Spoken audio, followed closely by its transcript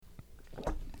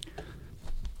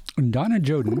Donna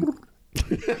Joden.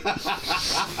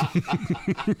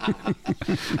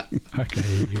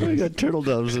 Okay, I got turtle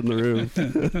doves in the room.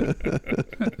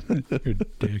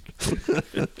 Dick.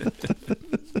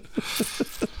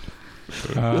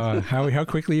 How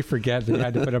quickly you forget that you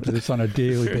had to put up with this on a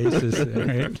daily basis.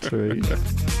 Right? That's right.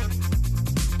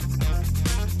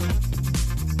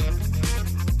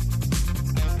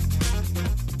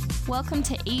 Welcome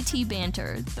to AT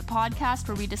Banter, the podcast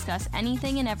where we discuss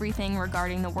anything and everything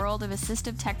regarding the world of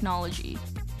assistive technology.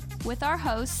 With our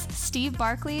hosts, Steve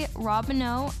Barkley, Rob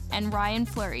Minot, and Ryan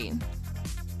Fleury.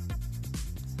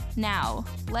 Now,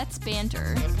 let's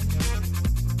banter.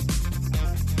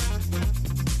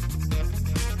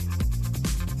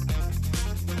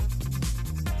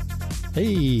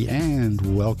 Hey,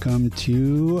 and welcome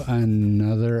to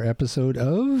another episode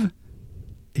of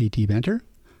AT Banter.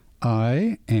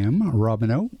 I am Rob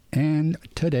Minot, and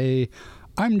today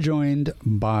I'm joined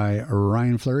by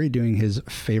Ryan Fleury doing his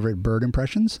favorite bird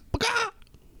impressions,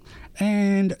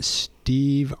 and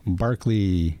Steve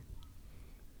Barkley,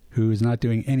 who is not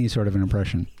doing any sort of an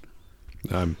impression.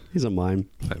 He's a mime.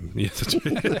 Yes, that's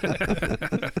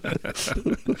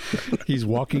right. He's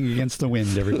walking against the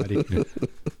wind, everybody.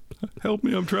 Help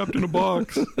me, I'm trapped in a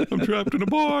box. I'm trapped in a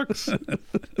box.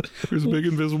 There's a big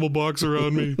invisible box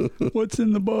around me. What's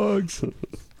in the box?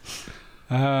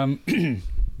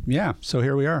 Yeah, so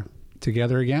here we are,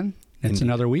 together again. It's Indeed.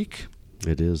 Another week.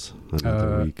 It is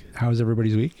another week. How's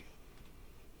everybody's week?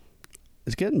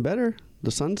 It's getting better.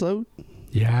 The sun's out.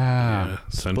 Yeah.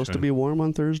 Supposed to be warm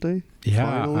on Thursday. Yeah,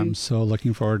 Finally. I'm so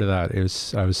looking forward to that.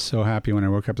 I was so happy when I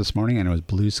woke up this morning and it was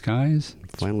blue skies.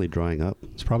 Finally drying up.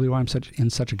 It's probably why I'm in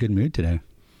such a good mood today.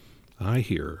 I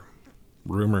hear,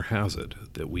 rumor has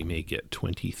it, that we may get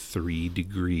 23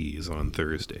 degrees on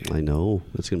Thursday. I know.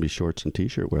 It's going to be shorts and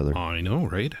t-shirt weather. I know,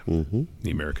 right? Mm-hmm.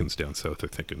 The Americans down south are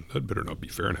thinking, that better not be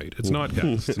Fahrenheit. It's not,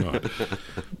 guys. It's not.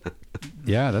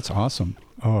 Yeah, that's awesome.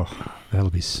 Oh, that'll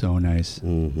be so nice.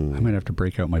 Mm-hmm. I might have to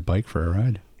break out my bike for a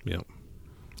ride. Yeah.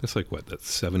 That's like what? That's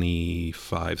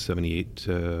 75, 78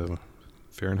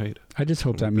 Fahrenheit? I just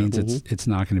hope that means Mm-hmm. it's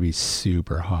not going to be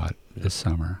super hot this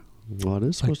summer. Well, it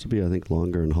is supposed to be, I think,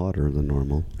 longer and hotter than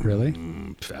normal. Really?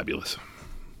 Fabulous.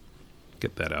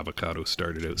 Get that avocado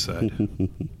started outside.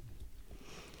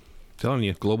 Telling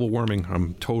you, global warming,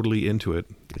 I'm totally into it.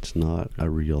 It's not a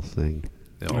real thing.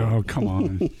 Oh, come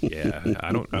on. Yeah,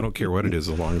 I don't care what it is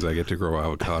as long as I get to grow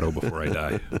avocado before I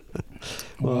die.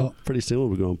 Well, pretty soon we'll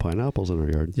be growing pineapples in our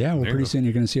yard. Yeah, well, There you pretty go. soon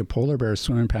you're going to see a polar bear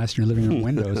swimming past your living room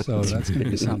window, so that's going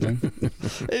to be something.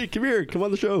 Hey, come here. Come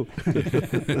on the show.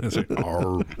 It's like,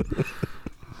 "Arr."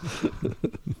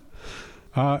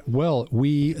 Well,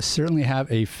 we certainly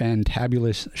have a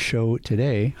fantabulous show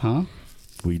today, huh?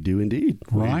 We do indeed.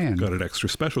 Ryan. Got an extra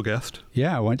special guest.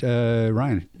 Yeah,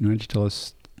 Ryan, why don't you tell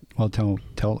us, well,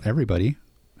 tell everybody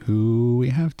who we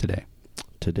have today.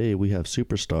 Today we have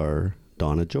superstar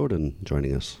Donna Joden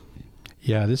joining us.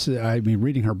 Yeah,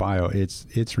 reading her bio,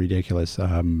 it's ridiculous.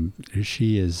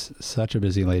 She is such a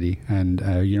busy lady, and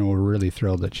we're really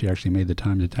thrilled that she actually made the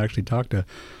time to actually talk to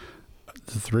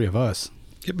the three of us.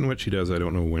 Given what she does, I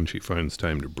don't know when she finds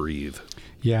time to breathe.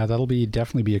 Yeah, that'll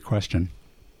definitely be a question.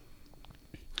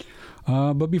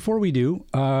 But before we do,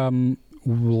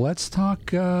 let's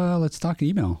talk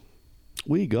email.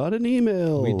 We got an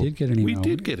email. We did get an email. We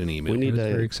did get an email. We It need was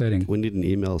very exciting. We need an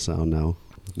email sound now.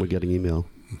 We're getting email.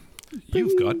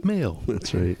 You've got mail.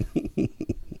 That's right.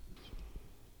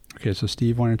 Okay, so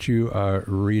Steve, why don't you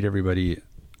read everybody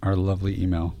our lovely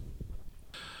email?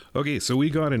 Okay, so we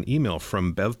got an email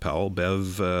from Bev Powell.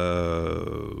 Bev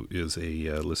is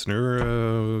a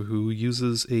listener who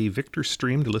uses a Victor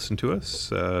Stream to listen to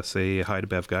us. Say hi to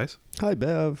Bev, guys. Hi,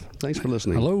 Bev. Thanks for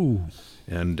listening. Hello.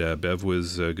 And Bev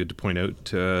was good to point out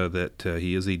that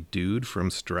he is a dude from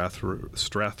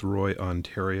Strathroy,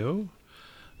 Ontario,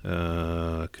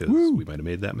 because we might have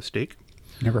made that mistake.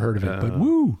 Never heard of it, but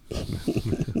woo!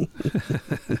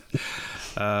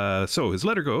 So his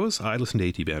letter goes, I listened to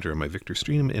AT Banter on my Victor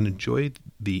Stream and enjoyed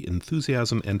the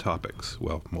enthusiasm and topics.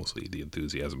 Well, mostly the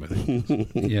enthusiasm, I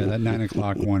think. Yeah, that 9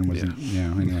 o'clock one was,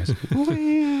 anyways.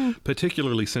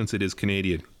 Particularly since it is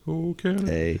Canadian. Oh,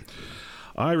 Canada. Hey.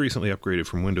 I recently upgraded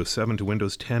from Windows 7 to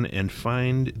Windows 10 and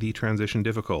find the transition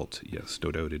difficult. Yes,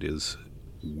 no doubt it is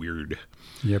weird.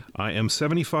 Yep. I am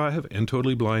 75 and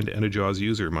totally blind and a JAWS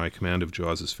user. My command of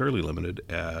JAWS is fairly limited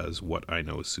as what I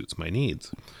know suits my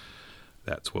needs.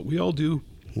 That's what we all do.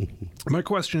 My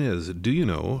question is, do you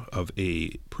know of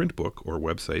a print book or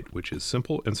website which is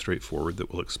simple and straightforward that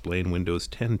will explain Windows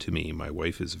 10 to me? My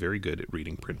wife is very good at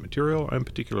reading print material. I'm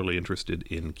particularly interested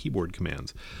in keyboard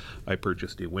commands. I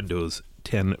purchased a Windows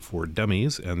 10 for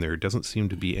Dummies, and there doesn't seem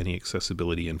to be any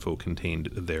accessibility info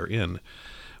contained therein.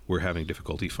 We're having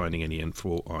difficulty finding any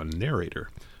info on Narrator.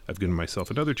 I've given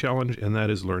myself another challenge, and that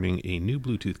is learning a new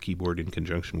Bluetooth keyboard in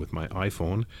conjunction with my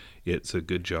iPhone. It's a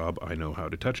good job. I know how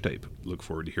to touch type. Look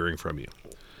forward to hearing from you.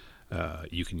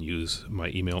 You can use my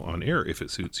email on air if it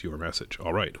suits your message.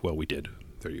 All right. Well, we did.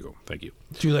 There you go. Thank you.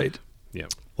 Too late. Yeah.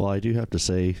 Well, I do have to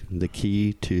say the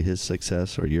key to his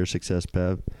success or your success,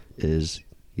 Bev, is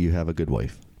you have a good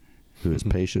wife who is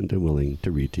patient and willing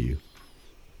to read to you.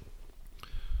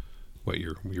 What,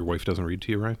 your wife doesn't read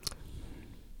to you, Ryan?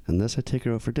 Unless I take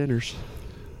her out for dinners.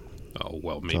 Oh,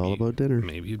 well, maybe. It's all about dinner.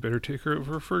 Maybe you'd better take her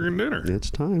over for dinner. It's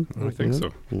time. I think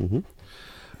so. Mm-hmm.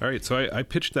 All right, so I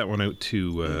pitched that one out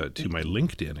to my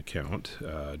LinkedIn account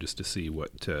just to see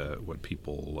what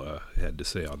people had to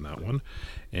say on that one,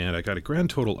 and I got a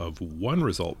grand total of one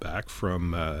result back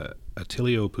from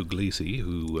Attilio Puglisi,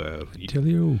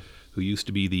 who used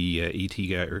to be the AT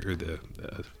guy or the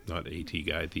not AT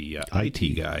guy, the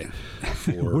IT guy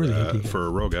for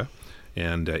Aroga.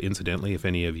 And incidentally, if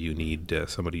any of you need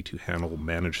somebody to handle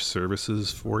managed services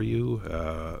for you,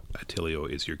 Attilio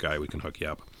is your guy. We can hook you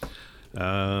up.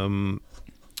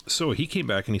 So he came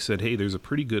back and he said, hey, there's a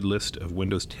pretty good list of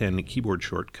Windows 10 keyboard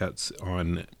shortcuts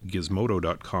on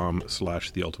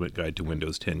gizmodo.com/the ultimate guide to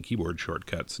Windows 10 keyboard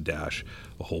shortcuts -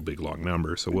 a whole big long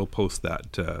number. So we'll post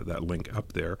that link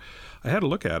up there. I had a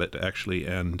look at it actually,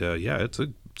 and yeah, it's a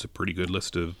pretty good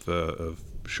list of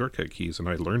shortcut keys, and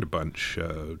I learned a bunch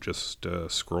just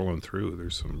scrolling through.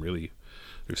 There's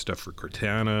stuff for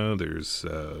Cortana. There's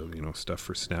stuff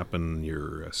for snapping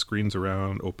your screens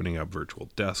around, opening up virtual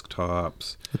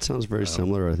desktops. It sounds very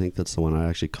similar. I think that's the one I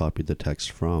actually copied the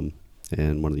text from,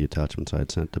 and one of the attachments I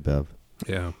had sent to Bev.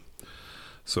 Yeah.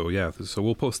 So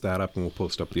we'll post that up, and we'll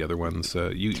post up the other ones.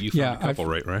 You found a couple,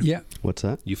 right? Yeah. What's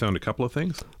that? You found a couple of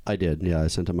things? I did. Yeah, I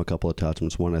sent him a couple of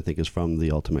attachments. One I think is from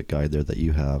the ultimate guide there that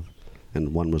you have,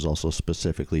 and one was also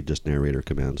specifically just narrator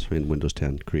commands in Windows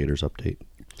 10 Creators Update.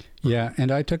 Yeah,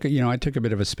 and I took a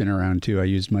bit of a spin around too. I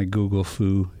used my Google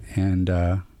Foo and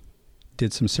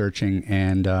did some searching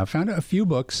and found a few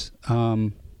books,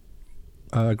 a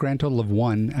grand total of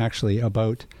one actually,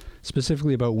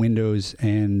 specifically about Windows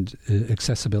and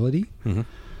accessibility.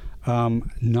 Mm-hmm.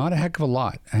 Not a heck of a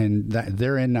lot, and that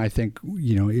therein I think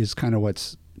is kind of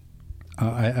what's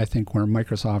I think where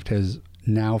Microsoft has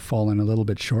now fallen a little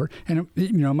bit short, and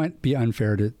it might be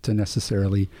unfair to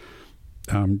necessarily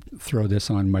throw this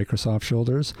on Microsoft's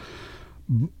shoulders,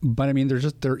 but I mean,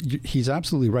 he's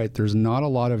absolutely right. There's not a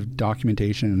lot of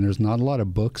documentation, and there's not a lot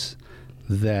of books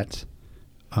that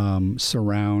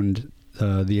surround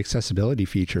the accessibility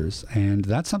features, and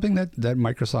that's something that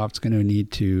Microsoft's going to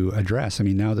need to address. I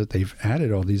mean, now that they've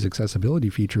added all these accessibility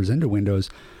features into Windows,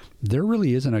 there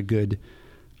really isn't a good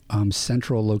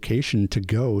central location to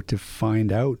go to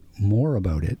find out more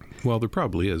about it. Well, there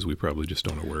probably is. We probably just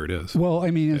don't know where it is. Well,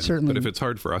 I mean, certainly. But if it's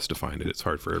hard for us to find it, it's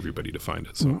hard for everybody to find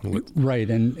it. So right,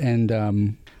 and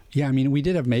yeah, I mean, we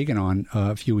did have Megan on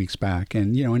a few weeks back,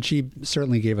 and and she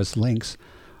certainly gave us links.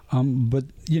 But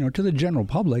to the general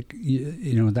public,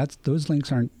 those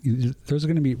links those are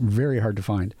going to be very hard to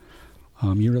find.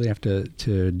 You really have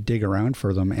to dig around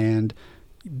for them, and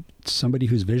somebody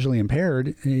who's visually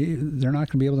impaired, they're not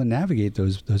going to be able to navigate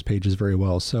those pages very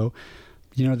well. So,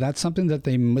 that's something that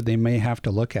they may have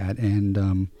to look at,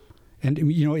 and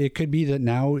it could be that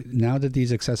now that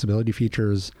these accessibility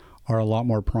features are a lot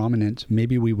more prominent,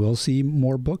 maybe we will see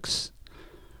more books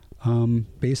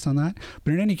based on that.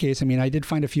 But in any case, I mean, I did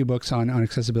find a few books on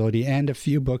accessibility and a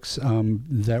few books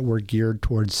that were geared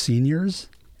towards seniors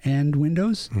and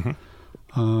Windows.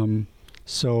 Mm-hmm.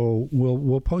 So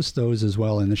we'll post those as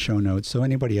well in the show notes. So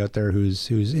anybody out there who's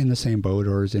in the same boat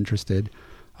or is interested,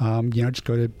 just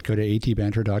go to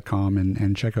atbanter.com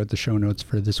and check out the show notes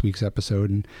for this week's episode,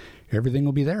 and everything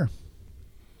will be there.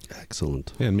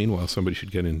 Excellent. And meanwhile, somebody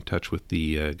should get in touch with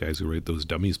the guys who write those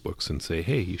dummies books and say,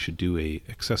 hey, you should do a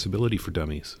accessibility for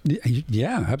dummies.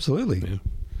 Yeah, absolutely. Yeah.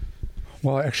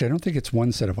 Well, actually, I don't think it's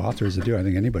one set of authors that do. I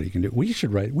think anybody can do it. We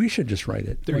should just write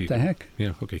it. What the heck?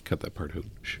 Yeah, okay, cut that part out.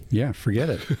 Yeah, forget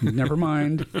it. Never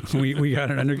mind. We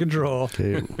got it under control.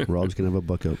 Okay, Rob's going to have a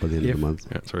book out by the end of the month.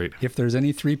 Yeah, that's right. If there's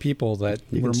any three people that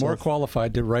were more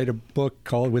qualified to write a book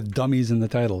called with dummies in the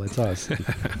title, it's us.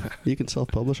 You can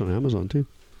self-publish on Amazon, too.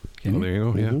 There you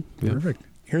go, Mm-hmm. Yeah. Perfect.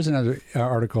 Here's another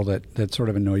article that sort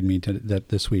of annoyed me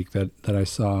this week that I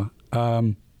saw.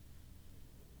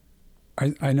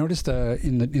 I noticed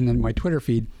in my Twitter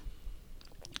feed,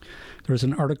 there was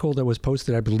an article that was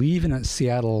posted, I believe, in a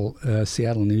Seattle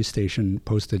news station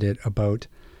posted it about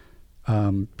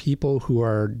people who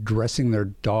are dressing their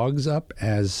dogs up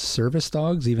as service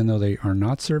dogs, even though they are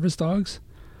not service dogs.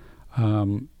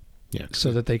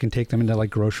 So that they can take them into like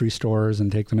grocery stores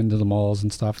and take them into the malls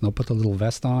and stuff, and they'll put the little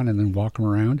vest on and then walk them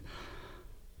around.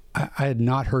 I had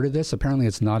not heard of this. Apparently,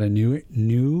 it's not a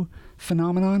new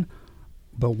phenomenon,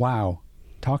 but wow,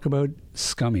 talk about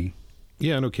scummy.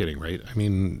 Yeah, no kidding, right? I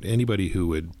mean, anybody who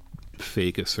would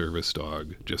fake a service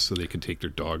dog just so they can take their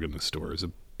dog in the store is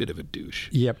a bit of a douche.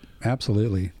 Yep,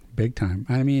 absolutely, big time.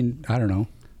 I mean, I don't know.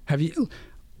 Have you?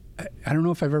 I don't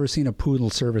know if I've ever seen a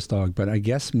poodle service dog, but I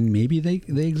guess maybe they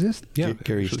exist. Yeah,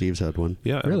 Gary Steves had one.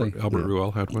 Yeah, really. Albert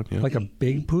Ruel had one. Yeah, Like a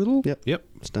big poodle. Yep.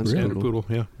 Standard poodle.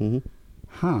 Yeah. Mm-hmm.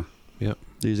 Huh. Yeah.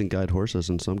 They're using guide horses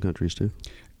in some countries too.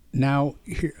 Now,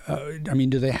 I mean,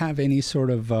 do they have any sort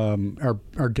of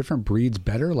are different breeds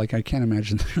better? Like, I can't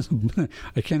imagine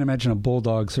a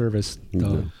bulldog service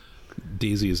dog.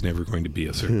 Daisy is never going to be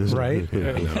a service, right?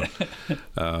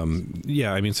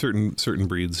 Yeah, I mean, certain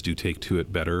breeds do take to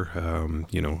it better.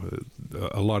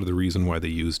 A lot of the reason why they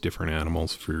use different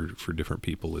animals for different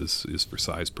people is for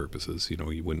size purposes.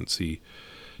 You wouldn't see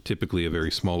typically a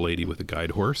very small lady with a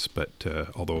guide horse, but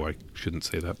although I shouldn't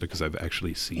say that because I've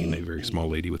actually seen a very small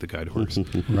lady with a guide horse.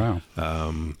 Wow.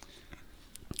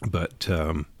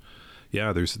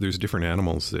 Yeah, there's different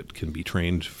animals that can be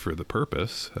trained for the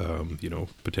purpose.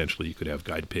 Potentially you could have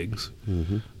guide pigs.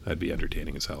 Mm-hmm. That'd be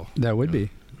entertaining as hell. That would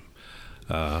be.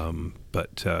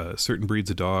 But certain breeds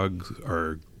of dogs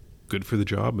are good for the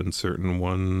job, and certain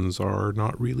ones are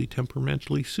not really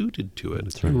temperamentally suited to it.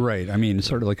 That's right. Right. I mean,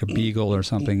 sort of like a beagle or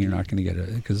something. You're not going to get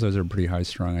it because those are pretty high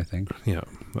strung, I think. Yeah,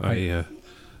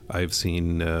 I've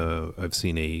seen a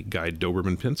guide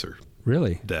Doberman Pinscher.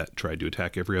 Really? That tried to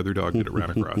attack every other dog that it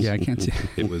ran across. Yeah, I can't see.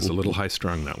 It was a little high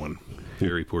strung, that one.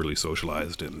 Very poorly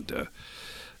socialized, and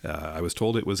I was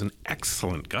told it was an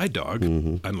excellent guide dog,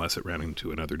 unless it ran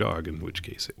into another dog, in which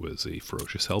case it was a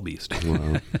ferocious hell beast.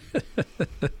 Wow.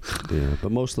 Yeah,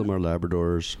 but most of them are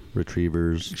Labradors,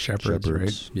 Retrievers, Shepherds,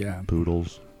 right? Yeah.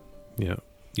 Poodles. Yeah,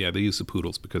 they use the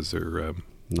poodles because they're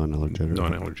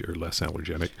non-allergenic or less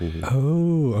allergenic. Mm-hmm.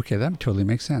 Oh, okay, that totally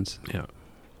makes sense. Yeah.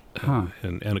 Huh.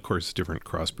 And of course, different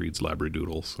crossbreeds,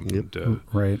 Labradoodles. And,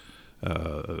 right.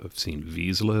 I've seen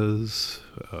Vizslas.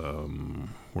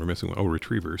 We're missing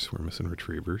Retrievers. We're missing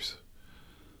Retrievers.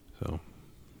 So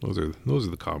those are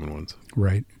the common ones.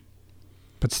 Right.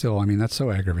 But still, I mean, that's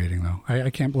so aggravating, though.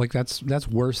 I can't, like, that's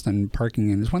worse than parking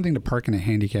in. It's one thing to park in a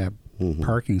handicap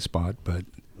parking spot, but...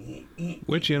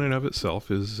 Which in and of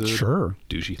itself is a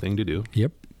douchey thing to do.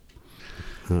 Yep.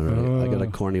 All right. I got a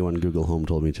corny one Google Home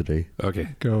told me today.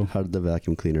 Okay. Go. How did the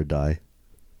vacuum cleaner die?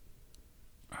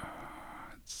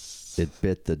 It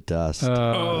bit the dust.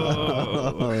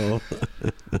 Oh,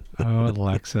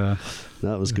 Alexa.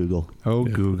 That was Google. Oh,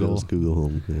 That Google. was Google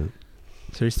Home, yeah.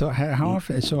 So you still how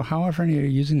often are you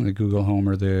using the Google Home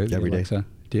or the Every day. Alexa?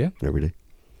 Do you? Every day.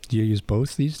 Do you use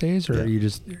both these days, or Yeah. you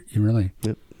really?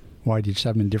 Yep. Why, do you just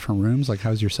have them in different rooms? Like,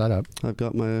 how's your setup? I've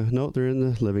got they're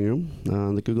in the living room.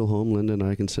 The Google Home, Linda and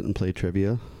I can sit and play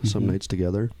trivia some nights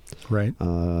together. Right.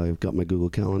 I've got my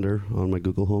Google Calendar on my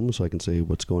Google Home, so I can say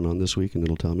what's going on this week, and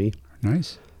it'll tell me.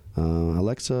 Nice.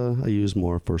 Alexa, I use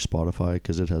more for Spotify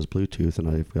because it has Bluetooth, and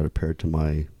I've got it paired to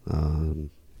my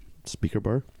speaker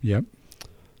bar. Yep.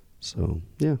 So,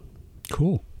 yeah.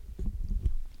 Cool.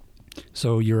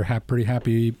 So you're pretty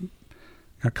happy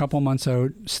a couple months out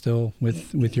still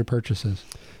with your purchases?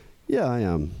 Yeah, I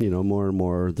am. More and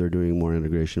more they're doing more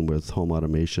integration with home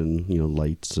automation,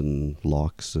 lights and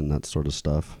locks and that sort of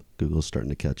stuff. Google's starting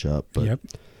to catch up. But, yep.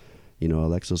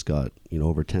 Alexa's got,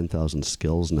 over 10,000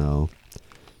 skills now.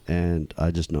 And I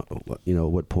just know, at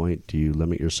what point do you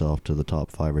limit yourself to the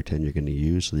top 5 or 10 you're going to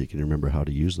use so that you can remember how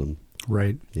to use them?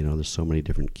 Right. There's so many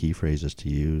different key phrases to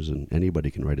use, and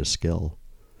anybody can write a skill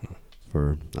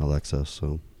for Alexa.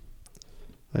 So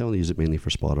I only use it mainly for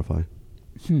Spotify.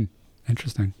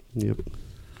 Interesting. Yep.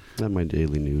 And my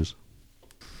daily news.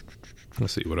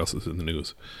 Let's see what else is in the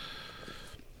news.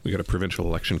 We got a provincial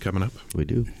election coming up. We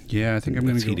do. Yeah, I think I'm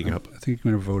going to heating up. I think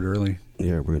I'm going to vote early.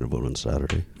 Yeah, we're going to vote on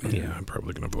Saturday. Yeah, I'm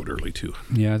probably going to vote early too.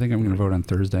 Yeah, I think I'm going to vote on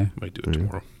Thursday. Might do it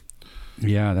tomorrow.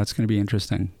 Yeah, that's going to be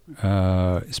interesting.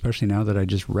 Especially now that I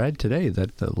just read today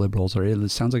that the Liberals it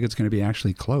sounds like it's going to be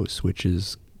actually close, which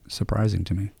is surprising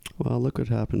to me. Well, look what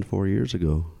happened 4 years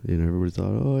ago. Everybody thought,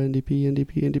 NDP,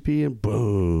 and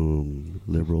boom,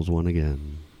 Liberals won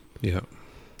again. Yeah.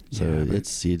 So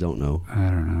you don't know. I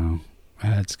don't know.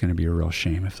 It's going to be a real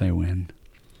shame if they win.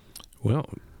 Well,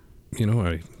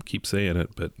 I keep saying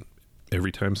it, but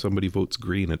every time somebody votes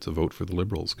Green, it's a vote for the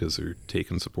Liberals because they're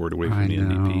taking support away from the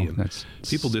NDP. And that's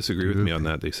people disagree with me on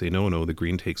that. They say, no, the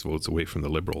Green takes votes away from the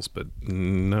Liberals. But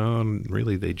no,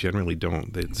 really, they generally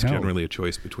don't. It's generally a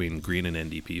choice between Green and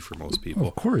NDP for most people.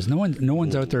 Of course. No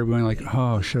one's out there going like,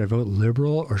 oh, should I vote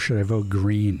Liberal or should I vote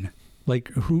Green? Like,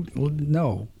 who?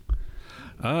 No.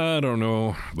 I don't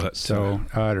know. But so,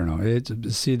 I don't know.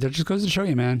 That just goes to show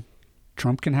you, man.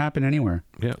 Trump can happen anywhere.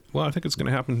 Yeah. Well, I think it's going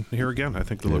to happen here again. I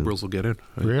think the Liberals will get in.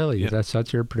 Really? Yeah.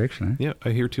 That's your prediction, eh? Yeah. I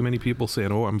hear too many people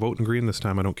saying, I'm voting Green this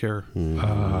time. I don't care.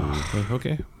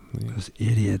 Okay. Those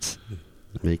idiots.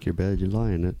 Make your bed, you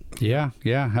lie in it. Yeah.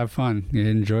 Have fun.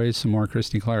 Enjoy some more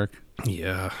Christy Clark.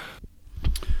 Yeah.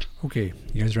 Okay.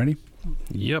 You guys ready?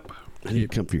 Yep. I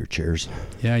need to come for your chairs.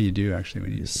 Yeah, you do, actually. We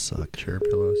need You suck. chair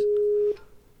pillows.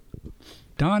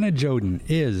 Donna Joden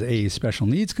is a special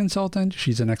needs consultant.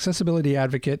 She's an accessibility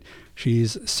advocate.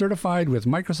 She's certified with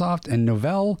Microsoft and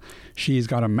Novell. She's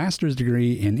got a master's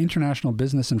degree in international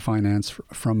business and finance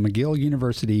from McGill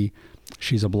University.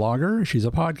 She's a blogger, she's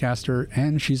a podcaster,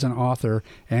 and she's an author.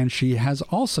 And she has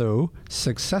also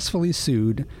successfully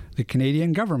sued the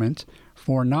Canadian government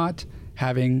for not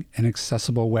having an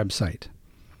accessible website.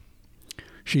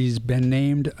 She's been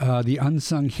named the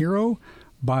Unsung Hero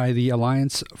by the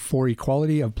Alliance for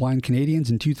Equality of Blind Canadians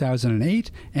in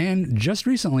 2008, and just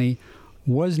recently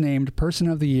was named Person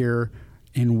of the Year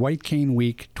in White Cane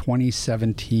Week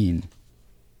 2017.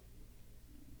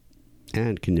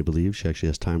 And can you believe she actually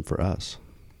has time for us?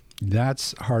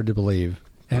 That's hard to believe.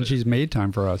 And she's made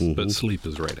time for us. But sleep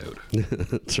is right out.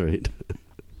 That's right.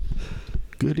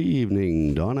 Good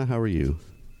evening, Donna. How are you?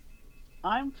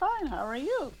 I'm fine. How are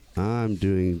you? I'm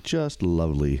doing just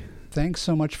lovely. Thanks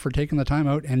so much for taking the time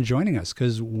out and joining us,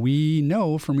 because we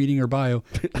know from reading your bio,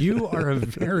 you are a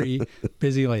very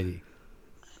busy lady.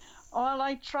 Well,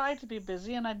 I try to be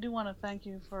busy, and I do want to thank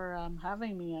you for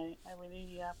having me. I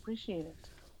really appreciate it.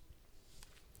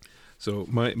 So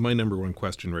my number one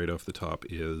question right off the top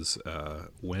is,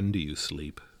 when do you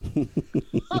sleep?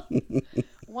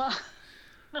 Well,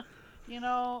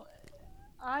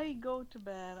 I go to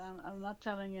bed, I'm not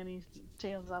telling any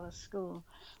tales out of school.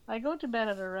 I go to bed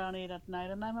at around 8 at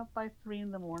night, and I'm up by 3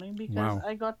 in the morning because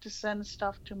I got to send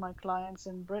stuff to my clients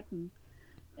in Britain.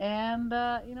 And,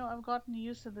 I've gotten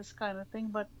used to this kind of thing,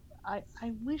 but I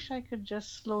wish I could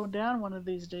just slow down one of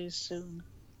these days soon.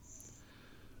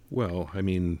 Well, I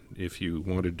mean, if you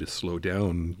wanted to slow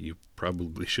down, you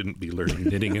probably shouldn't be learning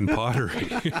knitting and pottery.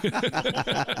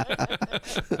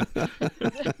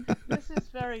 This is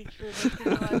very true.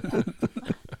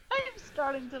 I'm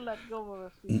starting to let go of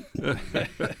a few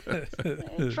things.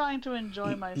 And trying to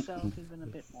enjoy myself even a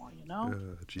bit more,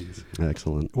 Jeez.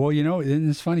 Excellent. Well,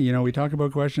 it's funny, we talk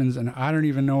about questions and I don't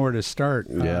even know where to start.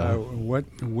 Yeah.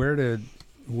 Where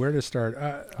to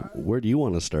start? Where do you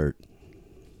want to start?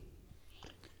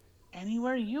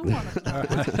 Anywhere you want to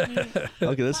start.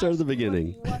 Okay, let's start at the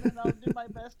beginning. You want, and I'll do my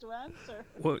best to answer.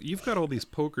 Well, you've got all these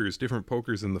different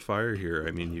pokers in the fire here.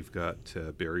 I mean, you've got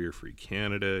Barrier Free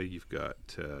Canada, you've got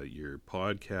your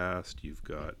podcast, you've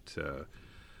got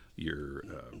your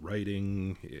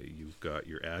writing, you've got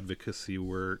your advocacy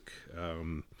work.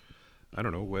 I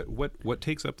don't know, what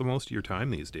takes up the most of your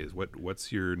time these days?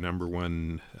 What's your number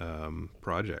one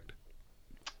project?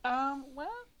 Well,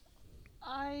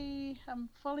 I am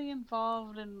fully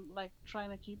involved in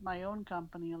trying to keep my own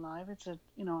company alive. It's an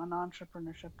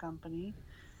entrepreneurship company.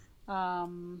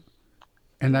 And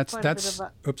that's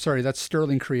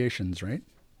Sterling Creations, right?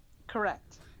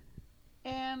 Correct.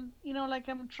 And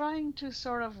I'm trying to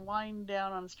sort of wind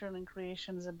down on Sterling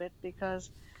Creations a bit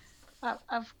because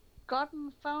I've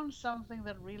found something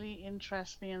that really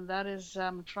interests me, and that is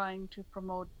trying to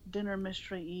promote dinner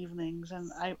mystery evenings,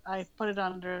 and I put it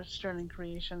under Sterling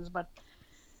Creations, but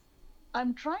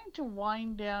I'm trying to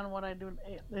wind down what I do,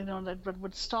 that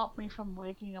would stop me from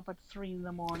waking up at 3 in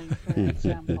the morning, for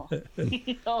example.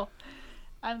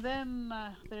 And then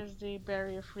there's the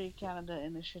Barrier Free Canada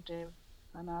initiative,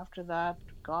 and after that,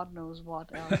 God knows what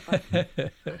else. But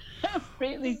I'm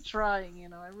really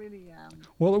trying, I really am.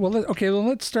 Well,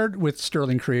 let's start with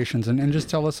Sterling Creations and just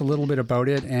tell us a little bit about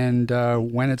it and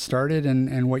when it started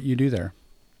and what you do there.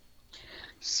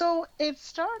 So it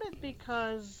started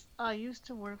because I used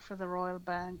to work for the Royal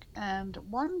Bank, and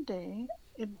one day,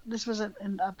 this was at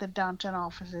the downtown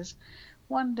offices,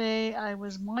 one day I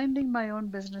was minding my own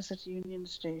business at Union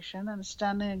Station and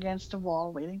standing against a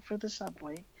wall waiting for the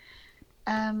subway,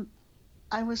 and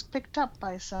I was picked up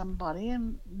by somebody,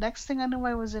 and next thing I knew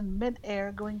I was in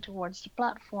mid-air going towards the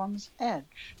platform's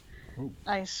edge.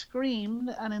 I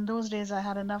screamed, and in those days I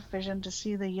had enough vision to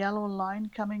see the yellow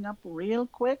line coming up real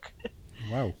quick.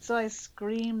 Wow. So I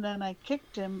screamed and I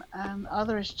kicked him, and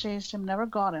others chased him, never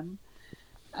got him.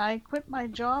 I quit my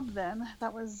job then.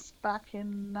 That was back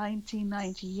in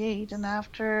 1998, and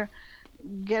after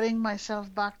getting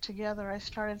myself back together, I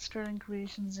started Sterling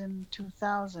Creations in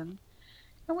 2000.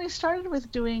 And we started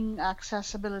with doing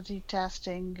accessibility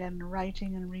testing and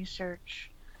writing and research.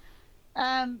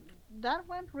 And that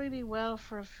went really well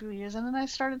for a few years. And then I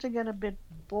started to get a bit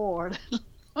bored.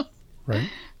 Right.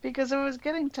 Because I was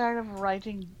getting tired of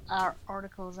writing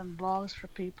articles and blogs for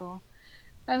people.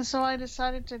 And so I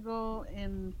decided to go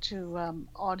into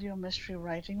audio mystery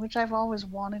writing, which I've always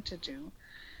wanted to do.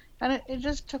 And it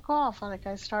just took off. Like,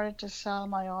 I started to sell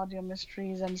my audio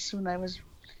mysteries, and soon I was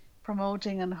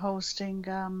promoting and hosting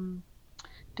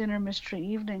dinner mystery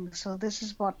evenings. So this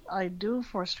is what I do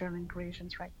for Sterling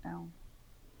Creations right now.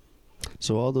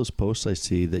 So all those posts I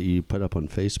see that you put up on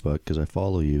Facebook, because I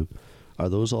follow you, are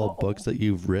those all books that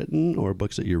you've written or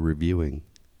books that you're reviewing?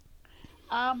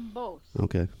 Both.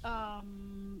 Okay.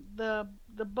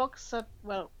 The books that,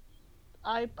 well,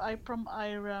 I promote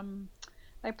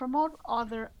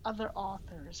other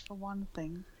authors for one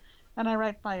thing, and I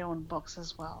write my own books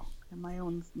as well, and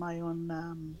my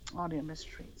own audio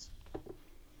mysteries.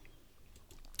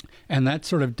 And that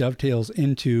sort of dovetails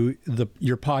into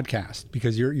your podcast,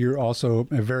 because you're also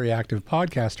a very active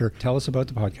podcaster. Tell us about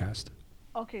the podcast.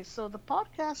 Okay, so the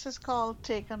podcast is called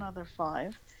Take Another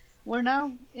 5. We're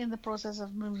now in the process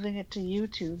of moving it to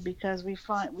YouTube because we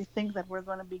think that we're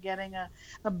going to be getting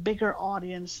a bigger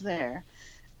audience there.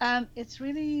 And it's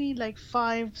really like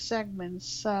 5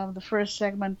 segments. The first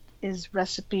segment is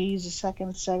recipes. The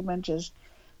second segment is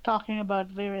talking about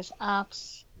various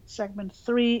apps. Segment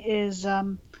 3 is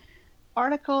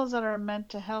articles that are meant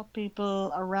to help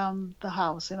people around the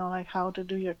house, like how to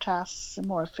do your tasks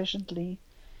more efficiently.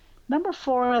 Number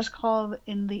 4 is called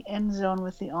In the End Zone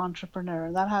with the Entrepreneur.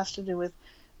 That has to do with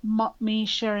me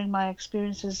sharing my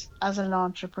experiences as an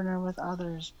entrepreneur with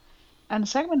others. And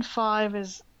segment 5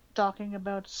 is talking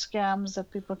about scams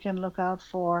that people can look out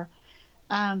for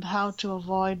and how to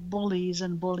avoid bullies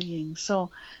and bullying. So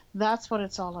that's what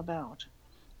it's all about.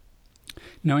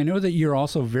 Now, I know that you're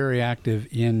also very active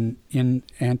in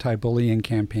anti-bullying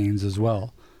campaigns as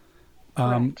well.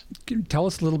 Tell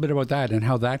us a little bit about that and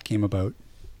how that came about.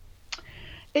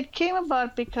 It came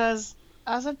about because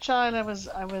as a child, I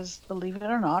was, believe it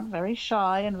or not, very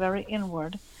shy and very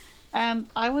inward. And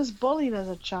I was bullied as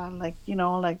a child, like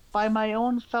by my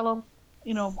own fellow,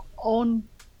 own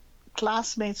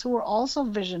classmates who were also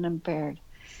vision impaired.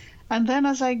 And then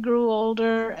as I grew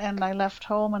older and I left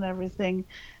home and everything,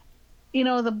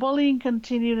 the bullying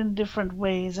continued in different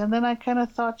ways. And then I kind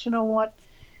of thought, what?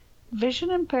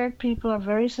 Vision impaired people are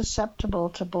very susceptible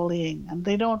to bullying, and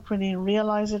they don't really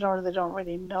realize it or they don't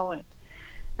really know it.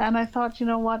 And I thought,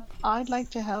 what? I'd like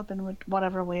to help in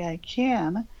whatever way I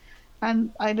can.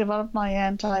 And I developed my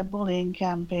anti-bullying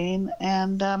campaign,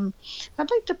 and I'd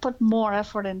like to put more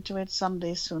effort into it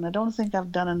someday soon. I don't think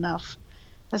I've done enough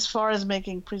as far as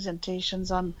making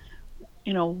presentations on,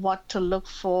 what to look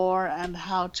for and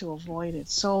how to avoid it.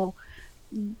 So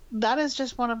that is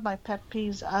just one of my pet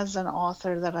peeves as an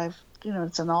author that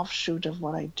it's an offshoot of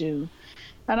what I do.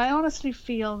 And I honestly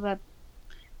feel that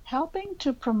helping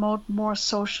to promote more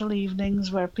social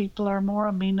evenings where people are more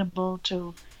amenable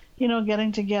to,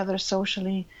 getting together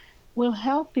socially will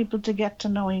help people to get to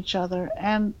know each other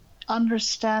and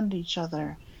understand each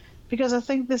other. Because I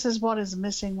think this is what is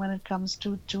missing when it comes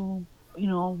to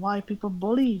why people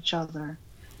bully each other.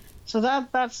 So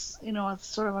that's, it's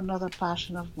sort of another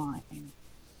passion of mine.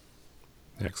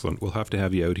 Excellent. We'll have to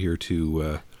have you out here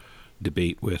to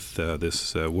debate with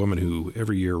this woman who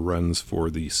every year runs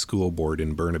for the school board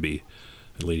in Burnaby,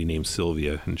 a lady named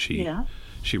Sylvia, and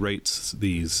she writes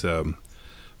these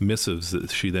missives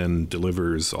that she then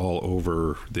delivers all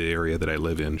over the area that I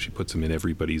live in. She puts them in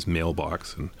everybody's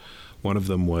mailbox, and one of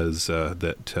them was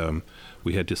that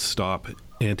we had to stop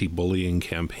anti-bullying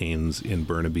campaigns in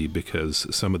Burnaby because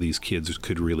some of these kids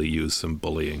could really use some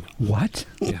bullying. What?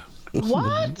 Yeah.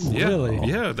 What? Yeah, Really?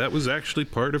 Yeah, that was actually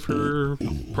part of her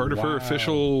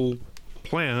official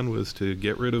plan, was to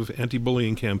get rid of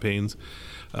anti-bullying campaigns,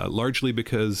 largely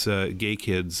because gay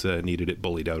kids needed it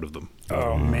bullied out of them.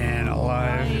 Oh, man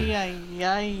alive.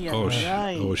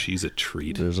 She's a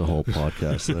treat. There's a whole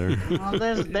podcast there.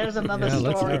 Well, there's another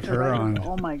let's story have to her write. on.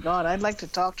 Oh my God, I'd like to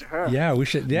talk to her. Yeah, we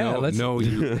should. Yeah, let's. No,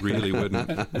 you really wouldn't.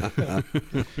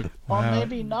 Or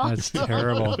maybe not. That's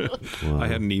terrible. Wow. I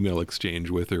had an email exchange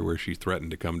with her where she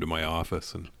threatened to come to my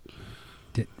office, and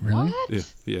Really?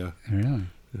 What? yeah. Really?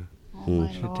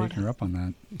 my Should lord. take her up on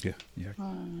that.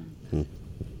 Yeah.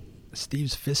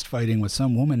 Steve's fist fighting with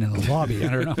some woman in the lobby. I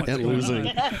don't know. What's And going losing.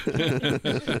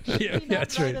 on. Yeah,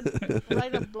 that's right.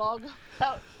 Write a blog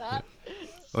about that.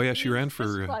 Oh yeah, she ran Fist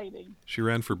for fighting.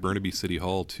 Burnaby City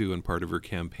Hall too, and part of her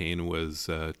campaign was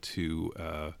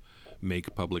to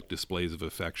make public displays of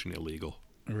affection illegal.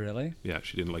 Really? Yeah,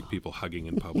 she didn't like people hugging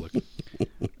in public.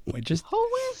 Wait, just Who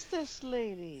is this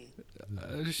lady?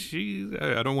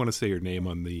 I don't want to say her name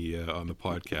on the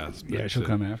podcast. yeah, but, she'll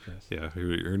come after us. Yeah,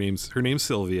 her name's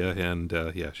Sylvia, and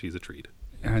yeah, she's a treat.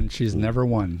 And she's never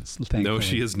won. Thankfully. No,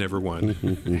 she has never won.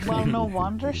 Well, no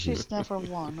wonder she's never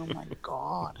won. Oh my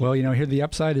God. Well, here the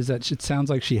upside is that it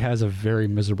sounds like she has a very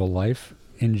miserable life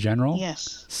in general.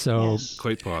 Yes. So Yes.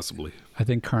 Quite possibly. I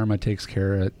think karma takes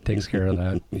care of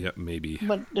that. Yeah, maybe.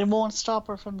 But it won't stop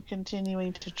her from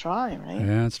continuing to try, right?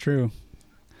 Yeah, that's true.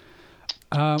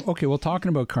 Okay, well, talking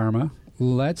about karma,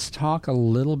 let's talk a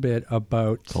little bit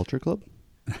about Culture Club?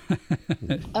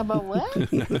 About what?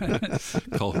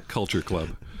 Culture Club.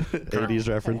 80s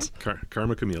reference.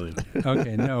 Karma Chameleon.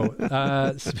 Okay, no.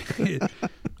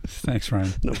 Thanks,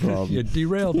 Ryan. No problem. You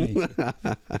derailed me.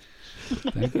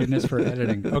 Thank goodness for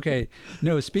editing. Okay,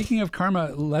 no. Speaking of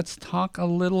karma, let's talk a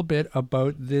little bit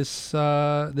about this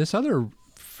this other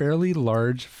fairly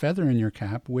large feather in your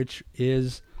cap, which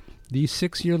is the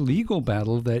 6-year legal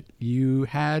battle that you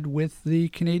had with the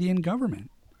Canadian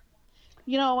government.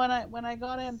 You know, when I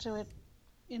got into it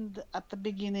at the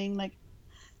beginning, like,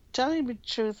 telling you the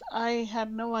truth, I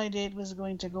had no idea it was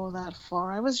going to go that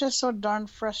far. I was just so darn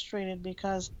frustrated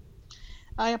because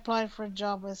I applied for a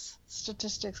job with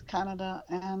Statistics Canada,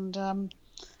 and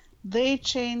they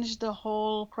changed the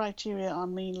whole criteria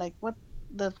on me. Like, what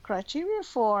the criteria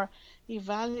for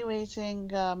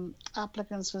evaluating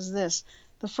applicants was this.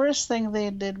 The first thing they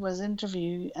did was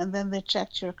interview, and then they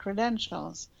checked your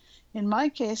credentials. In my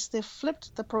case, they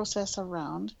flipped the process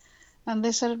around, and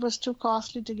they said it was too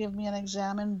costly to give me an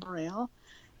exam in Braille,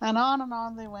 and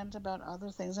on they went about other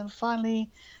things. And finally,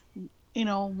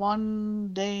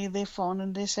 one day they phoned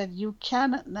and they said, you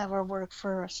can never work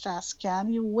for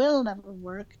StatsCan, you will never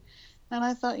work. And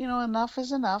I thought, enough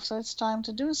is enough, so it's time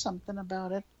to do something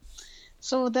about it.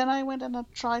 So then I went and I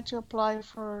tried to apply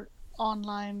for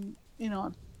online,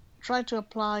 tried to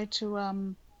apply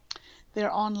to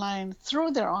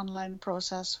through their online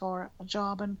process for a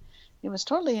job, and it was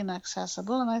totally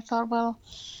inaccessible. And I thought, well,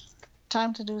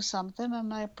 time to do something.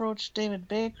 And I approached David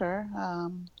Baker,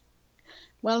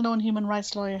 well-known human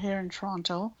rights lawyer here in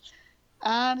Toronto,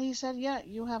 and he said, yeah,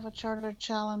 you have a charter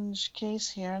challenge case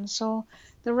here. And so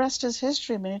the rest is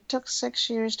history. I mean, it took 6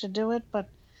 years to do it, but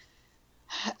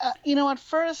at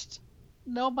first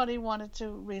nobody wanted to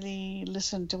really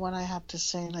listen to what I had to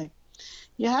say. Like,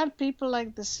 you had people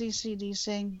like the CCD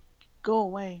saying, go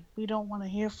away, we don't want to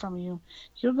hear from you,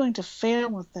 you're going to fail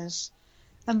with this.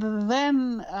 And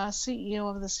then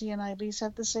CEO of the CNIB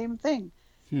said the same thing.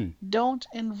 Don't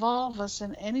involve us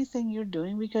in anything you're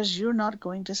doing because you're not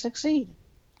going to succeed.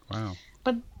 Wow.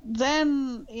 But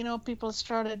then, people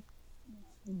started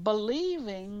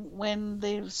believing when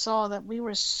they saw that we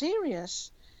were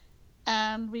serious,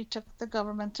 and we took the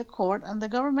government to court. And the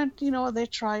government,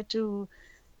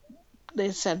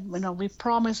 they said, we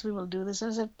promise we will do this.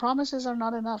 And I said, promises are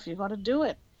not enough. You got to do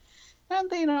it. And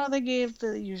they gave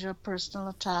the usual personal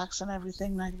attacks and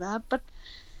everything like that. But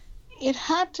it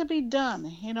had to be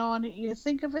done, and you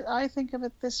think of it, I think of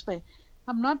it this way.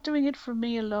 I'm not doing it for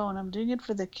me alone. I'm doing it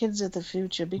for the kids of the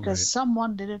future because Right.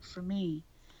 someone did it for me.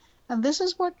 And this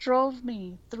is what drove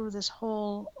me through this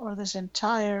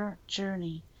entire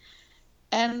journey.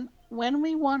 And when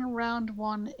we won round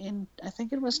one in, I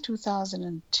think it was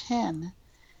 2010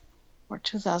 or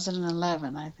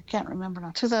 2011, I can't remember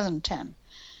now, 2010,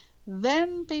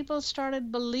 then people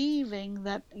started believing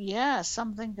that, yeah,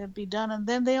 something could be done. And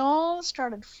then they all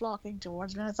started flocking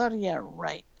towards me. And I thought, yeah,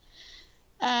 right.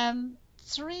 And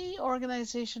 3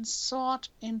 organizations sought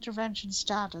intervention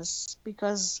status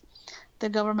because the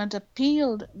government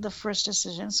appealed the first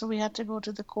decision. So we had to go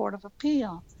to the Court of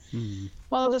Appeal.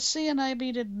 Well, the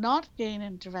CNIB did not gain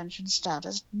intervention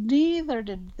status, neither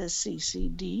did the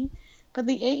CCD, but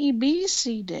the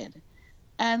AEBC did.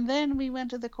 And then we went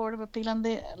to the Court of Appeal and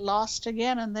they lost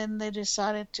again, and then they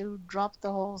decided to drop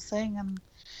the whole thing, and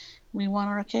we won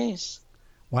our case.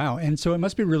 Wow. And so it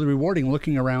must be really rewarding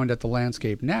looking around at the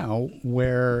landscape now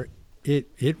where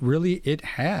it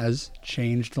has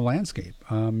changed the landscape.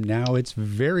 Now it's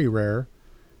very rare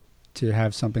to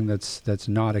have something that's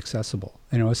not accessible,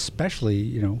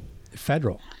 especially,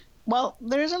 federal. Well,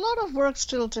 there's a lot of work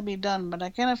still to be done, but I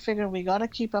kind of figure we got to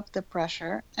keep up the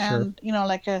pressure. And,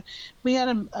 we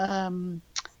had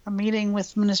a meeting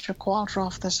with Minister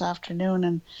Qualtrough this afternoon,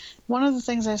 and one of the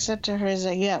things I said to her is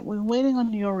that, yeah, we're waiting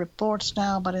on your reports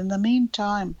now, but in the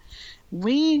meantime,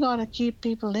 we got to keep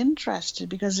people interested,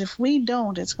 because if we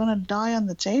don't, it's going to die on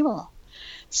the table.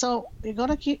 So we got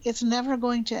to keep. It's never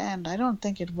going to end. I don't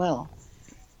think it will.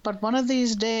 But one of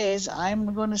these days,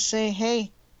 I'm going to say,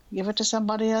 hey, give it to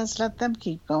somebody else. Let them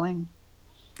keep going.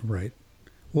 Right.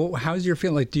 Well, how's your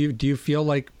feeling? Like, do you feel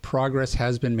like progress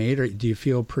has been made, or do you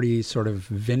feel pretty sort of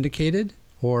vindicated,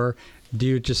 or do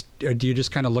you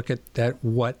just kind of look at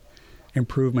what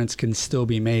improvements can still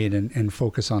be made and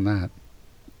focus on that?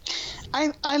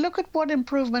 I look at what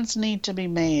improvements need to be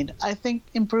made. I think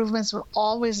improvements will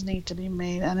always need to be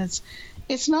made, and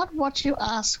it's not what you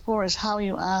ask for, it's how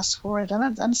you ask for it.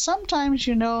 And sometimes,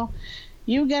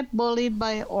 you get bullied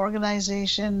by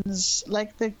organizations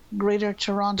like the Greater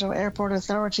Toronto Airport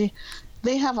Authority.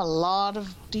 They have a lot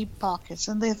of deep pockets,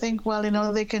 and they think, well,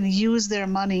 they can use their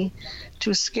money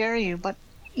to scare you. But,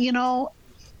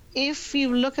 if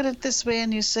you look at it this way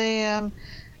and you say,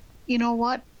 you know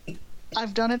what,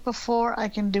 I've done it before, I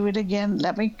can do it again.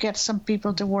 Let me get some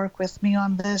people to work with me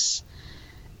on this.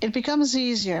 It becomes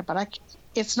easier, but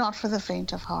it's not for the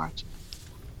faint of heart.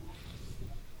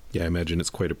 Yeah, I imagine it's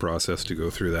quite a process to go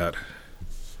through that.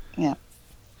 Yeah.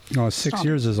 Oh, 6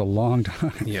 years is a long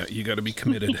time. Yeah, you got to be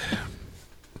committed.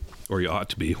 Or you ought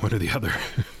to be, one or the other.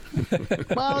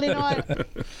 Well,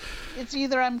 it's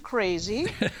either I'm crazy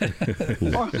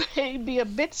or maybe a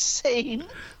bit sane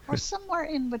or somewhere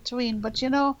in between. But,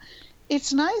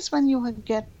 it's nice when you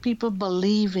get people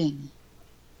believing.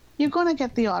 You're going to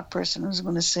get the odd person who's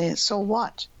going to say, so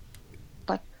what?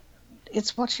 But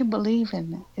it's what you believe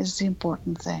in is the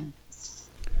important thing.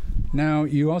 Now,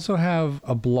 you also have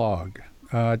a blog.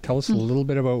 Tell us a little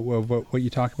bit about what you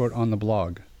talk about on the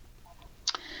blog.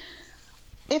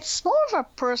 It's more of a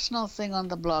personal thing on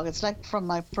the blog. It's like from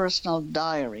my personal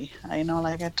diary. I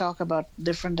talk about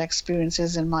different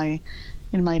experiences in my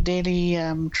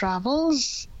daily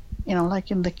travels, like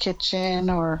in the kitchen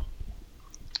or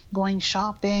going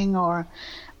shopping, or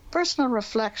personal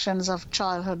reflections of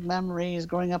childhood memories,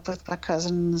 growing up with my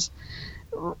cousins,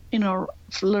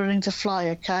 learning to fly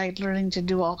a kite, learning to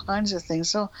do all kinds of things.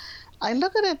 So I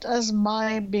look at it as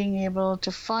my being able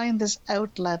to find this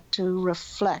outlet to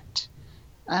reflect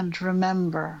and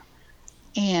remember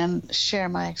and share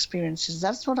my experiences.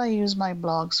 That's what I use my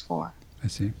blogs for. I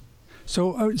see.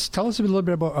 So tell us a little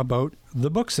bit about the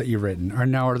books that you've written.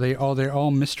 Are they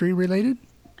all mystery related?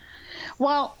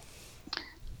 Well,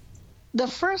 the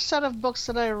first set of books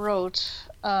that I wrote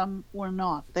were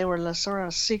not. They were sort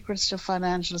of secrets to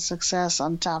financial success,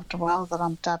 untapped wealth, and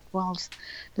untapped wealth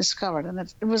discovered. And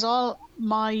it was all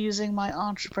using my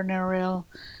entrepreneurial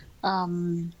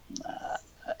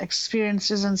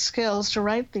experiences and skills to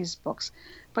write these books.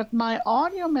 But my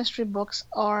audio mystery books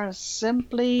are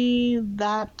simply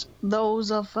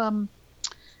those of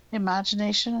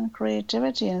imagination and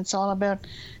creativity. And it's all about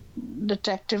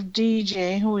Detective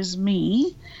DJ, who is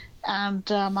me, and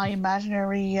my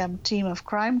imaginary team of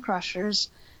crime crushers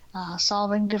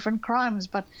solving different crimes.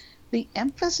 But the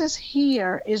emphasis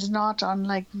here is not on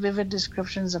like vivid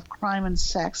descriptions of crime and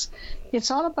sex.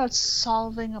 It's all about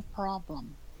solving a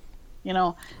problem.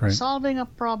 Right. Solving a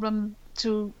problem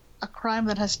to a crime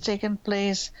that has taken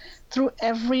place through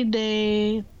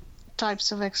everyday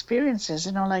types of experiences,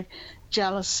 like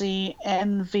jealousy,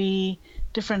 envy,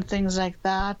 different things like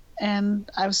that. And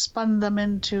I've spun them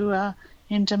into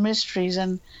mysteries.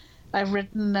 And I've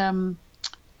written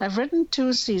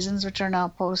 2 seasons, which are now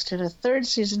posted. A 3rd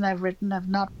season I've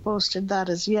not posted that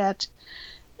as yet.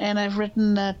 And I've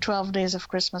written 12 Days of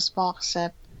Christmas box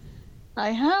set.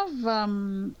 I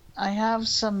have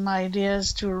some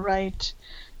ideas to write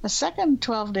a second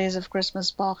 12 Days of Christmas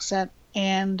box set,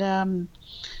 and 2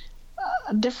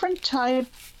 different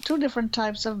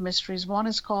types of mysteries. One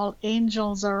is called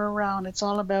Angels Are Around. It's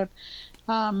all about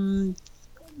telling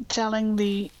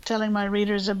my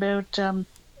readers about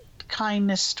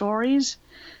kindness stories.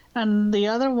 And the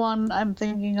other one I'm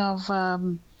thinking of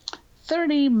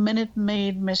 30-minute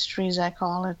made mysteries, I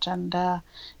call it, and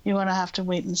you're going to have to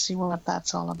wait and see what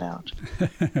that's all about.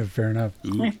 Fair enough.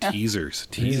 Ooh, teasers.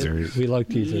 We like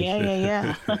teasers.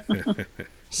 Yeah.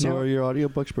 So are your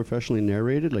audiobooks professionally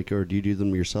narrated, or do you do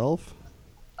them yourself?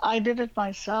 I did it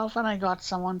myself, and I got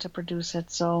someone to produce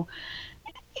it. So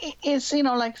it's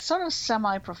sort of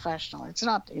semi-professional. It's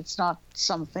not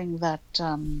something that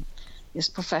is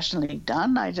professionally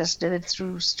done. I just did it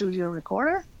through Studio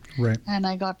Recorder. Right. And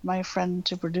I got my friend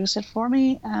to produce it for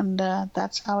me, and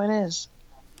that's how it is.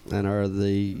 And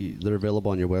they're available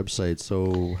on your website,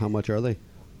 so how much are they?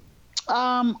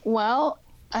 Well,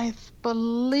 I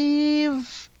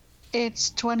believe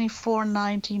It's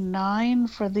 $24.99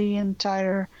 for the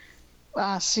entire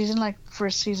season, like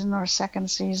first season or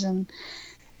second season.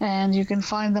 And you can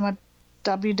find them at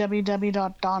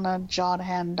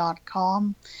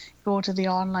www.donnajodhan.com. Go to the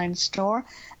online store.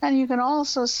 And you can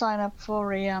also sign up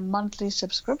for a monthly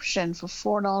subscription for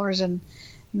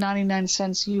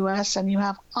 $4.99 US, and you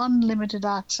have unlimited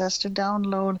access to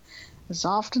download as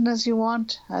often as you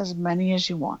want, as many as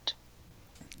you want.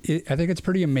 I think it's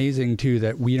pretty amazing too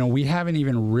that we haven't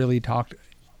even really talked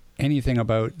anything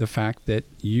about the fact that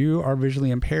you are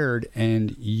visually impaired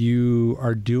and you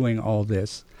are doing all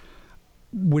this,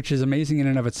 which is amazing in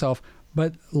and of itself.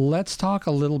 But let's talk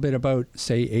a little bit about,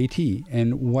 say, AT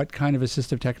and what kind of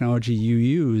assistive technology you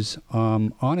use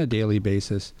on a daily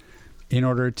basis in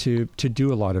order to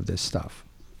do a lot of this stuff.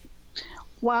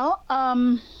 Well,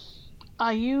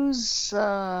 I use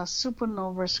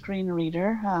Supernova screen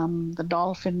reader, the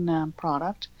Dolphin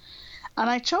product. And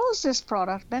I chose this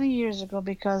product many years ago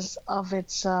because of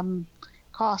its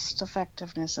cost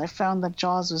effectiveness. I found that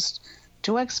JAWS was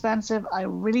too expensive. I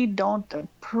really don't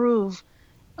approve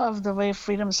of the way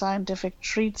Freedom Scientific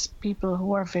treats people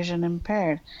who are vision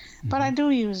impaired. Mm-hmm. But I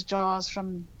do use JAWS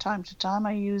from time to time.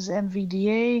 I use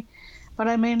NVDA, but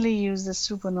I mainly use the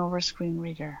Supernova screen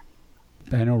reader.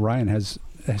 I know Ryan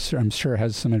I'm sure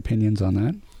has some opinions on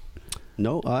that.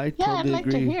 No, I totally agree. I'd like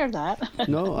to hear that.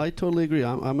 No, I totally agree.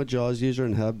 I'm a JAWS user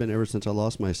and have been ever since I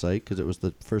lost my sight because it was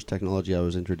the first technology I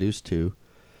was introduced to.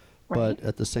 Right. But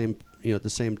at the same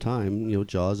time,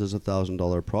 JAWS is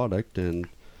 $1,000 product, and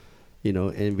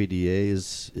NVDA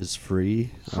is free.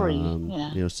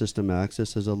 Yeah. System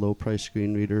Access is a low price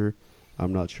screen reader.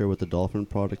 I'm not sure what the Dolphin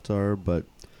products are, but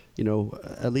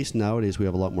at least nowadays we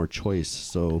have a lot more choice.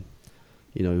 So.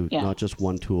 Not just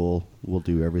one tool will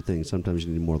do everything. Sometimes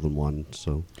you need more than one.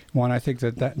 So, well, and I think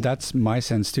that's my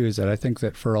sense too. Is that I think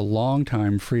that for a long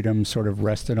time, Freedom sort of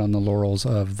rested on the laurels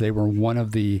of they were one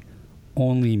of the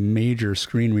only major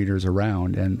screen readers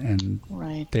around, and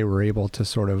right. They were able to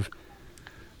sort of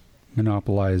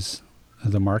monopolize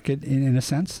the market in a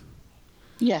sense.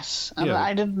 Yes, and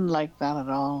I didn't like that at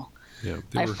all. Yeah,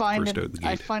 I find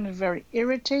it very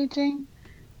irritating.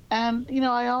 And,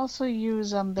 I also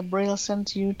use the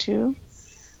BrailleSense U2.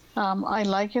 I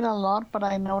like it a lot, but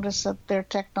I notice that their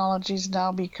technology is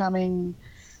now becoming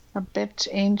a bit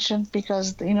ancient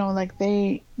because,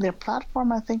 their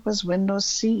platform, I think, was Windows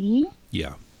CE.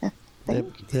 Yeah. They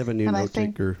have a new note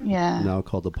taker now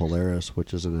called the Polaris,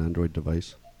 which is an Android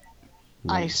device.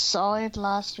 I saw it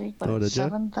last week, but it's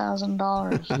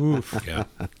 $7,000. Oof. Yeah.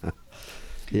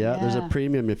 Yeah, there's a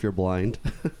premium if you're blind.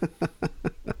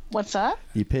 What's that?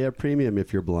 You pay a premium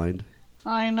if you're blind.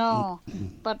 I know,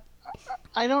 but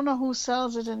I don't know who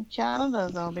sells it in Canada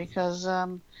though, because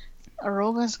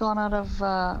Aroga's gone out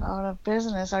of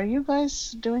business. Are you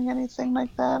guys doing anything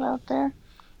like that out there?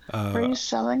 Are you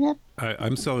selling it?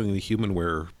 I'm selling the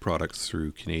HumanWare products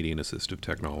through Canadian Assistive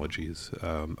Technologies.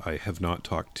 I have not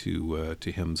talked to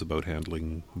HIMS about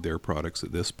handling their products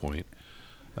at this point.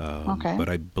 Okay. But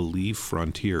I believe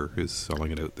Frontier is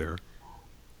selling it out there.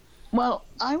 Well,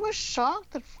 I was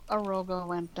shocked that Aroga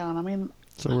went down. I mean,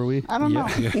 so were we. I don't know.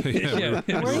 Yeah.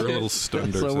 We're a little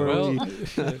stunned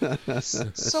ourselves.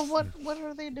 So what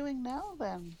are they doing now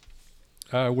then?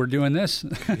 We're doing this.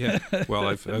 Yeah. Well,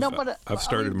 I've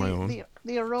started my own.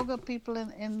 The Aroga people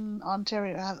in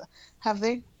Ontario, have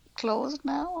they closed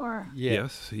now, or?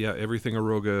 Yes. Yeah. Everything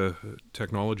Aroga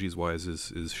technologies wise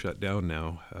is shut down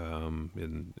now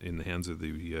in the hands of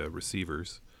the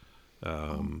receivers.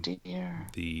 Dear.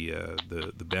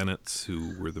 The Bennetts,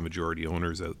 who were the majority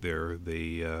owners out there,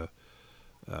 they're,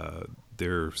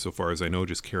 so far as I know,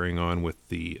 just carrying on with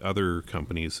the other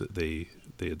companies that they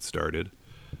had started.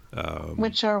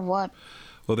 Which are what?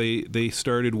 Well, they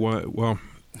started one. Well,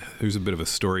 there's a bit of a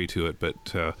story to it,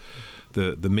 but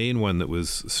the main one that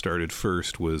was started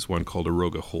first was one called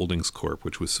Aroga Holdings Corp,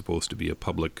 which was supposed to be a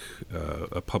public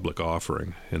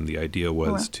offering, and the idea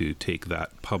was to take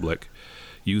that public,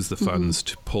 use the funds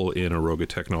to pull in Aroga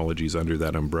Technologies under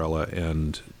that umbrella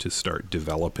and to start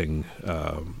developing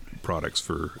products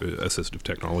for assistive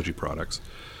technology products.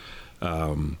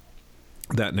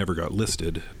 That never got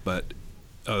listed, but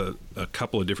a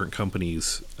couple of different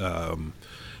companies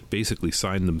basically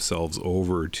signed themselves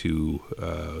over to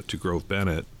Grove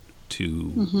Bennett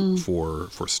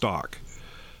for stock.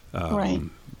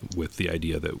 With the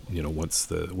idea that once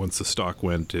the stock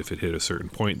went, if it hit a certain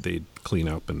point, they'd clean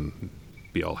up and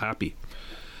be all happy.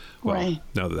 Well,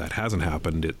 now that hasn't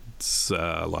happened, it's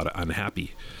a lot of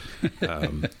unhappy.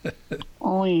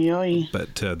 Oy, oy.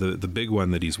 But the big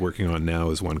one that he's working on now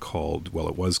is one called, well,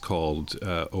 it was called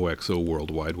OXO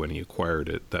Worldwide when he acquired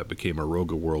it. That became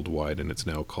Aroga Worldwide, and it's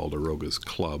now called Aroga's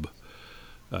Club.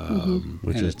 Which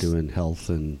And is it's- doing health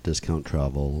and discount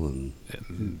travel and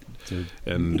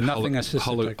And Nothing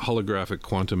assisted. holographic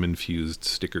quantum-infused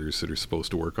stickers that are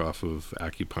supposed to work off of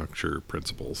acupuncture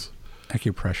principles.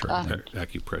 Acupressure.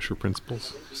 Acupressure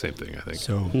principles? Same thing, I think.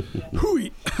 So,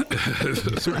 hooey.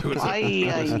 Sorry, what is that? Ay,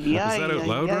 ay, ay, that out ay,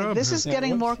 loud, ay. Rob? This is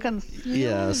getting more confusing.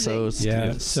 yeah. So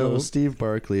Yeah, so so- Steve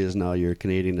Barkley is now your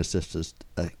Canadian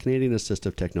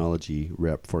assistive technology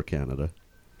rep for Canada,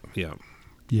 Yeah.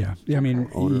 Yeah. I mean,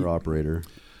 owner operator.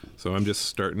 So I'm just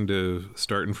starting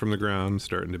from the ground,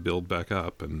 starting to build back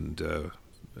up, and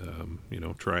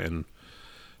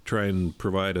try and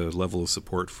provide a level of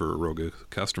support for Aroga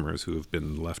customers who have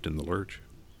been left in the lurch.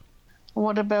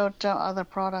 What about other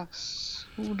products?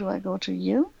 Who do I go to?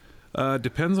 You?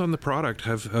 Depends on the product.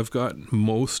 I've got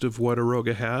most of what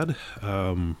Aroga had.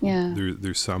 Yeah.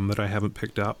 There's some that I haven't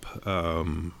picked up,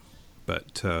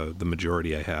 but the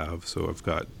majority I have. So I've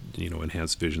got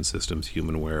enhanced vision systems,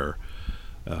 HumanWare.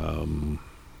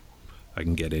 I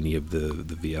can get any of the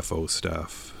VFO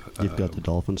stuff. You've got the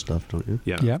dolphin stuff, don't you?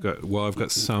 Yeah, Yeah. I've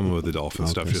got some of the Dolphin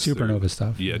Okay. stuff. the Just their- supernova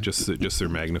stuff. Yeah, just their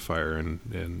magnifier and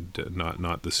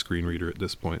not the screen reader at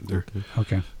this point.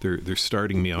 Okay. They're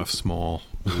starting me off small.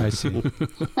 I see.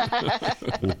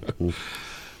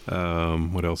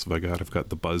 What else have I got? I've got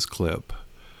the Buzz Clip.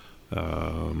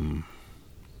 Tell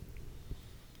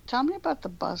me about the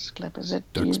Buzz Clip. Is it?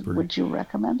 Duxbury. Would you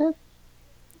recommend it?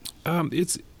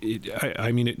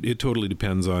 It totally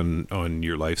depends on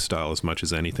your lifestyle as much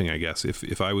as anything, I guess.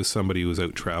 If I was somebody who was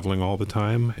out traveling all the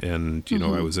time, and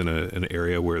I was in an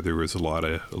area where there was a lot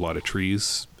of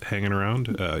trees hanging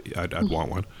around, I'd want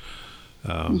one.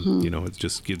 It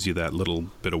just gives you that little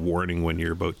bit of warning when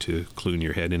you're about to clune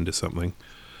your head into something.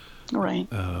 Right.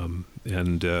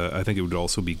 And I think it would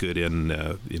also be good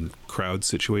in crowd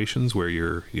situations where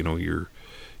you're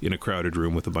in a crowded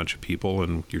room with a bunch of people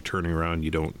and you're turning around.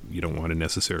 You don't want to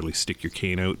necessarily stick your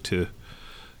cane out to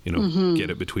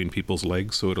get it between people's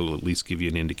legs, so it'll at least give you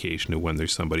an indication of when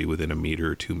there's somebody within a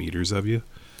meter or 2 meters of you.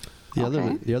 The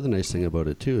Okay. other nice thing about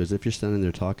it too is if you're standing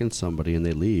there talking to somebody and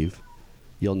they leave,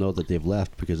 you'll know that they've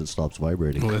left because it stops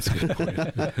vibrating. Well, that's a good point.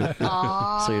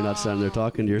 So you're not standing there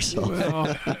talking to yourself. Well,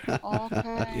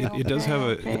 Okay. it does have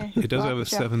okay. it does have a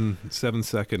Gotcha.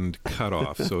 7-second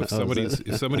cutoff. So if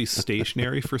somebody's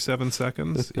stationary for 7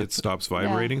 seconds, it stops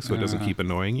vibrating, so it doesn't keep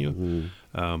annoying you.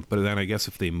 But then I guess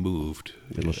if they moved,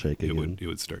 It'll shake it again.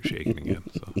 would start shaking again.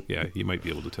 So yeah, you might be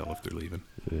able to tell if they're leaving.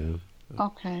 Yeah.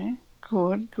 Okay.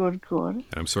 Good. And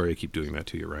I'm sorry I keep doing that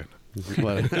to you, Ryan.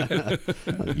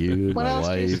 You, What my else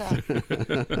do you wife. sell?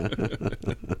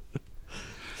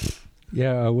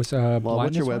 Yeah. Was Well, what's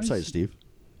your blindness-wise? website, Steve?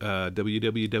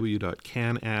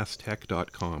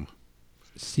 www.canastech.com.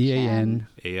 CAN.com.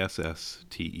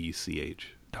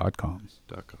 ASSTECH.com.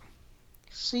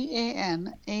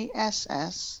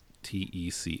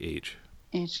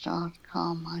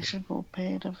 CANASSTECH.com. I should go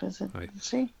pay to visit and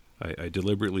see. I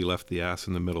deliberately left the ass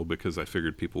in the middle because I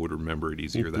figured people would remember it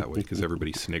easier that way because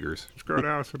everybody sniggers. It's got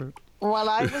ass in it. Well,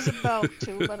 I was about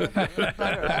to, but I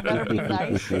better be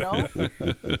nice, Well,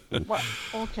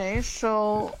 okay,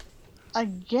 so I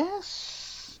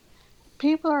guess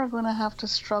people are going to have to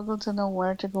struggle to know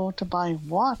where to go to buy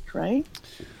what, right?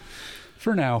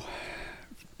 For now.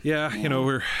 Yeah,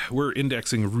 we're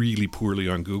indexing really poorly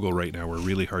on Google right now. We're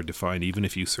really hard to find. Even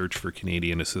if you search for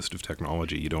Canadian assistive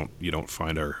technology, you don't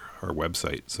find our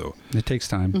website. So It takes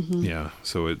time. yeah,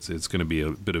 so it's going to be a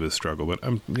bit of a struggle. But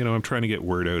I'm trying to get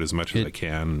word out as much as I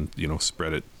can.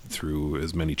 Spread it through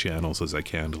as many channels as I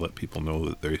can to let people know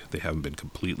that they haven't been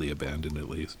completely abandoned at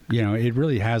least. It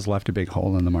really has left a big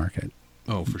hole in the market.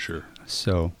 Oh, for sure,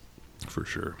 So for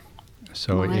sure.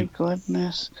 My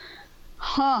goodness.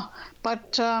 Huh.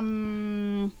 But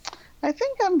I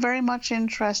think I'm very much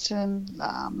interested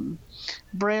in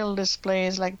Braille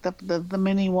displays, like the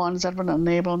mini ones that would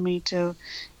enable me to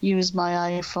use my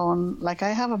iPhone. Like I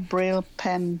have a Braille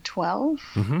Pen 12,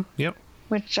 Mm-hmm. Yep.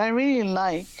 which I really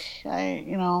like.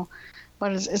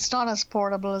 But it's not as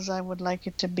portable as I would like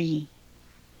it to be.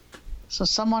 So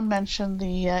someone mentioned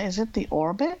is it the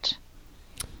Orbit?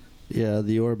 Yeah,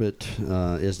 the Orbit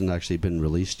isn't actually been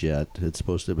released yet. It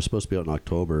was supposed to be out in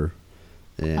October,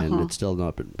 and it's still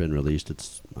not been released.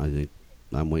 I think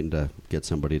I'm waiting to get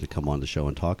somebody to come on the show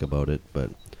and talk about it,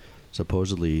 but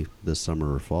supposedly this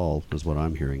summer or fall is what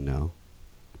I'm hearing now.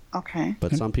 Okay.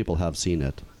 But some people have seen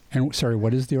it. And sorry,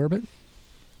 what is the Orbit?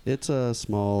 It's a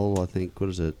small, I think, what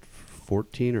is it,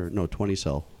 20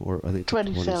 cell, or I think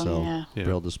 20 cell, yeah.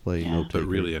 Braille display Yeah. note taker. But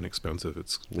really inexpensive.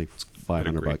 It's like quite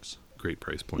a $500. Great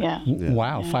price point. Yeah. Yeah.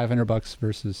 Wow, Yeah. $500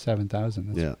 versus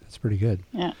 7,000. Yeah. That's pretty good.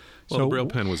 Yeah. Well, the Braille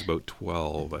pen was about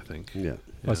 12, I think. Yeah.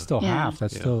 Well, it's still Yeah. half.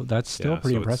 That's Yeah. still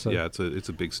pretty so impressive. it's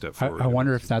a big step I, forward. I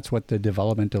wonder if that's what the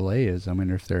development delay is. I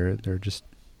wonder if they're just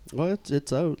Well,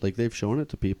 it's out. Like they've shown it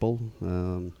to people.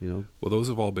 Well, those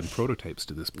have all been prototypes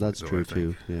to this point. That's though, true, I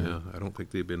think. too, yeah. I don't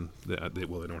think they've been. They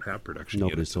don't have production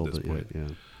Nobody units sold at this it point. yet.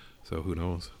 Yeah. So who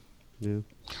knows? Yeah.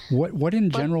 what in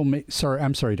general.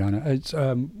 I'm sorry, Donna. It's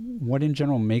what in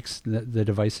general makes the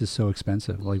devices so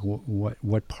expensive? Like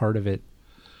what part of it?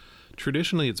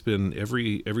 Traditionally, it's been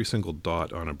every single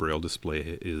dot on a Braille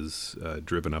display is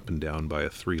driven up and down by a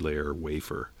 3-layer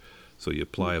wafer. So you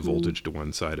apply a voltage to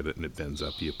one side of it and it bends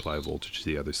up. You apply voltage to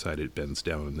the other side, it bends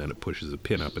down, and then it pushes a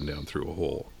pin up and down through a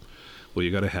hole. Well, you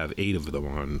got to have 8 of them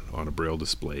on a Braille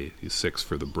display. 6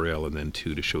 for the Braille, and then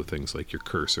 2 to show things like your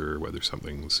cursor, whether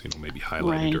something's maybe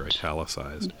highlighted or Right.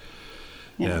 italicized.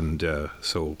 Yeah. And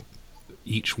so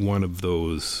each one of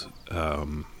those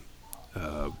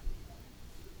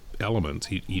elements,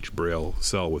 each Braille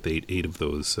cell with eight of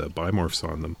those bimorphs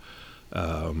on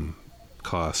them,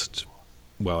 cost.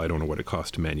 Well, I don't know what it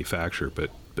cost to manufacture,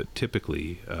 but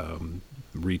typically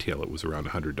retail it was around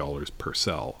 $100 per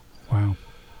cell. Wow.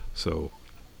 So,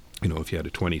 if you had a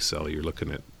 20 cell, you're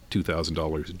looking at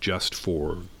 $2,000 just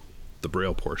for the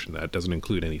Braille portion. That doesn't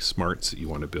include any smarts that you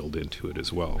want to build into it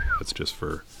as well. That's just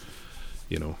for,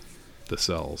 the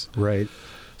cells. Right.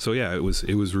 So yeah, it was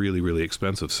really, really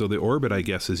expensive. So the Orbit, I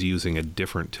guess, is using a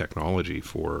different technology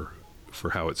for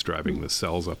how it's driving the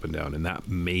cells up and down, and that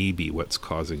may be what's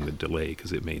causing the delay,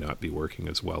 because it may not be working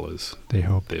as well as They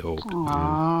hope. they hoped.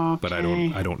 Oh, But I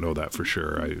okay. don't know that for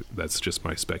sure. That's just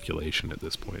my speculation at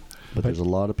this point. But there's a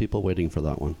lot of people waiting for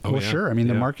that one. Oh, Well, yeah. sure. I mean,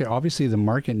 the Yeah.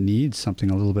 market needs something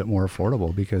a little bit more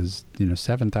affordable because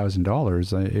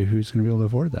 $7,000. Who's going to be able to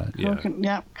afford that? Yeah. Okay,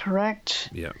 yeah, correct.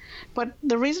 Yeah. But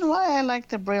the reason why I like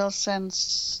the Braille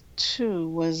Sense 2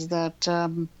 was that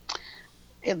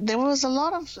there was a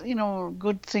lot of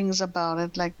good things about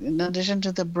it. Like in addition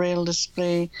to the Braille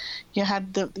display, you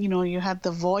had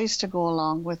the voice to go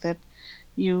along with it.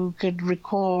 You could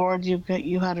record.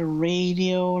 You had a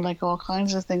radio, like all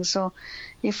kinds of things. So,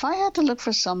 if I had to look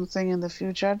for something in the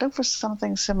future, I'd look for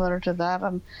something similar to that.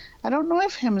 And I don't know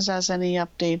if HIMS has any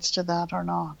updates to that or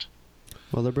not.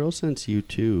 Well, the Braille Sense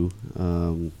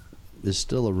U2 is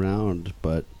still around,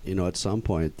 but at some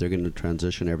point they're going to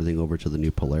transition everything over to the new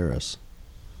Polaris.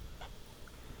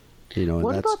 And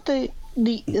What that's about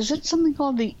the is it something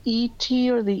called the ET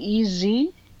or the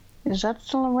EZ? Is that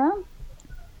still around?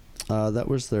 that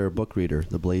was their book reader,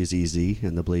 the Blaze EZ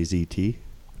and the Blaze ET.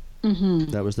 Mm-hmm.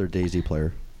 That was their Daisy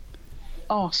player.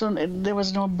 Oh, so there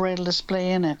was no Braille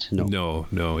display in it. No.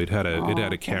 No. It had a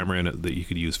okay. camera in it that you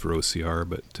could use for OCR,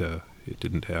 but it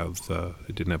didn't have a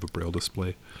Braille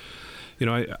display.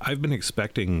 I've been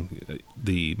expecting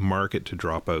the market to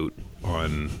drop out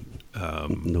on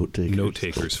Note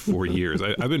takers for years.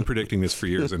 I've been predicting this for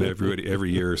years, and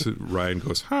every year Ryan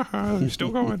goes, "Ha ha, they're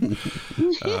still going."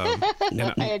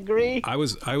 And I agree. I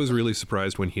was really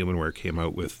surprised when Humanware came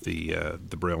out with the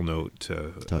Braille Note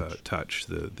Touch,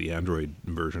 the Android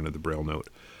version of the Braille Note,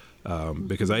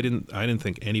 because I didn't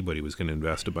think anybody was going to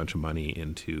invest a bunch of money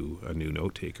into a new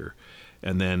note taker,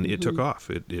 and then it took off.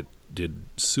 It did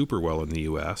super well in the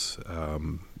U.S.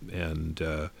 And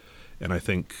I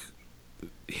think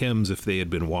HIMS, if they had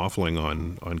been waffling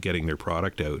on getting their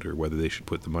product out or whether they should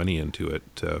put the money into it,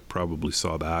 probably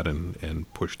saw that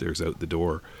and pushed theirs out the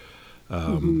door.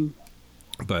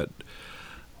 But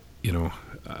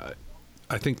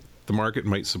I think the market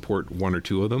might support 1 or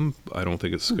 2 of them. I don't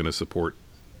think it's going to support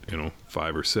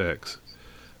 5 or 6.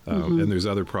 And there's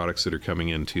other products that are coming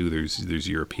in too. There's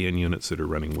European units that are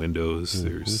running Windows.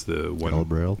 There's the one L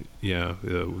Braille. Yeah,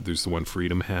 there's the one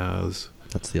Freedom has.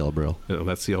 That's the L Braille. Oh,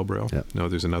 that's the L Braille. Yep. No,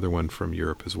 there's another one from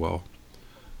Europe as well.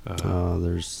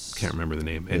 There's Can't remember the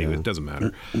name. Anyway, Yeah. it doesn't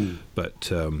matter.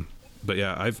 But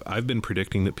yeah, I've been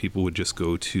predicting that people would just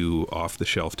go to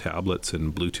off-the-shelf tablets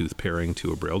and Bluetooth pairing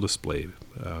to a Braille display,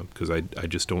 because I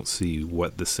just don't see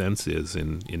what the sense is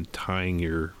in tying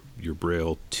your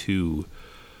Braille to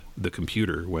the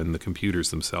computer when the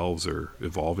computers themselves are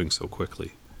evolving so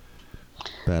quickly.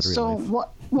 battery So life.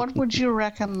 what would you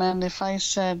recommend if I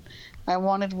said I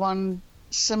wanted one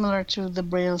similar to the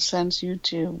Braille Sense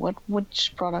U2?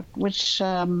 Which product would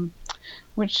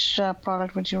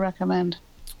you recommend?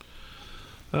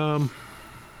 I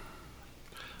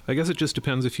guess it just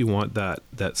depends if you want that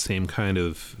same kind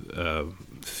of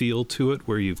feel to it,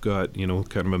 where you've got,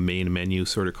 kind of a main menu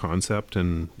sort of concept,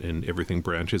 and everything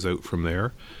branches out from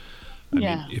there. I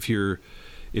mean, if you're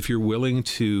willing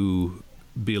to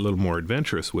be a little more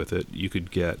adventurous with it, you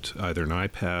could get either an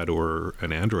iPad or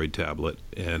an Android tablet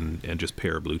and just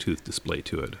pair a Bluetooth display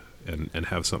to it, and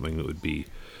have something that would be,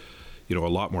 a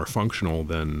lot more functional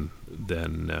than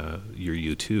your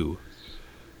U2,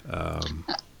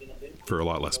 for a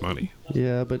lot less money.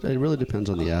 Yeah, but it really depends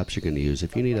on the apps you're going to use.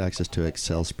 If you need access to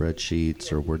Excel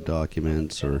spreadsheets or Word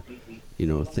documents or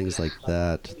things like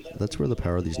that, that's where the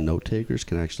power of these note takers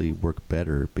can actually work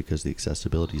better, because the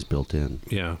accessibility is built in.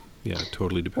 Yeah, it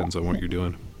totally depends on what you're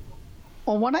doing.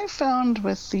 Well, what I found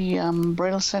with the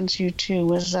BrailleSense U2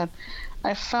 was that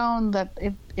I found that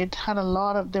it had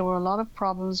there were a lot of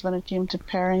problems when it came to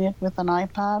pairing it with an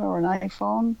iPad or an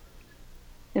iPhone.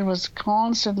 It was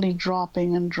constantly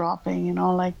dropping and dropping,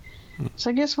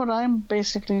 So I guess what I'm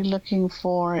basically looking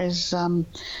for is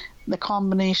the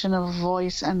combination of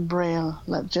voice and Braille,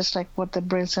 just like what the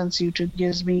BrailleSense U2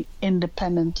 gives me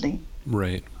independently.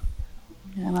 Right.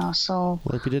 So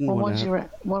well, if you didn't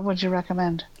what would you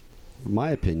recommend?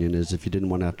 My opinion is, if you didn't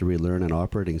want to have to relearn an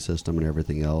operating system and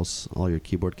everything else, all your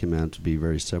keyboard commands would be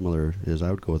very similar, is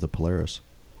I would go with a Polaris.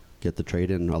 Get the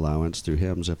trade-in allowance through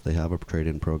HIMS if they have a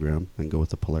trade-in program, and go with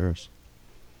the Polaris.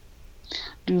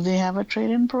 Do they have a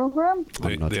trade-in program?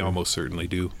 They almost certainly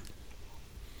do.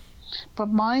 But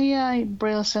my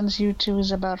BrailleSense U2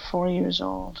 is about 4 years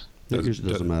old. It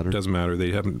usually doesn't matter. Doesn't matter.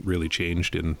 They haven't really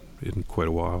changed in quite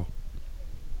a while.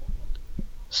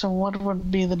 So what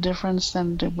would be the difference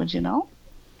then? Would you know?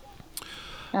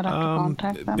 I'd have to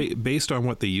contact them. Based on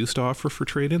what they used to offer for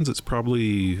trade-ins, it's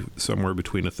probably somewhere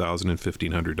between $1,000 and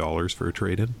 $1,500 for a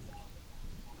trade-in.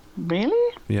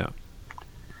 Really? Yeah.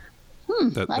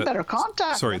 I better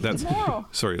contact them tomorrow.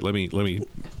 Sorry. Let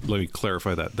me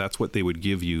clarify that. That's what they would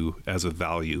give you as a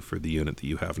value for the unit that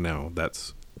you have now.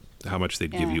 That's how much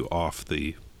they'd give you off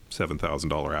the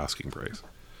 $7,000 asking price.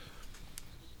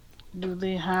 Do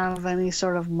they have any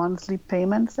sort of monthly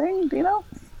payment thing? Do you know?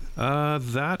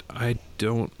 That I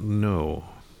don't know.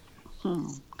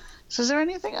 So is there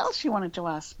anything else you wanted to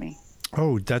ask me?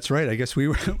 Oh, that's right. I guess we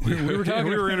were talking. We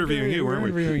were interviewing you, weren't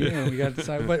we? We got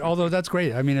decided. But although that's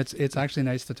great, I mean, it's actually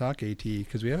nice to talk AT,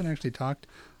 because we haven't actually talked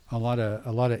a lot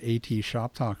of AT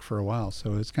shop talk for a while.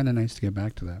 So it's kind of nice to get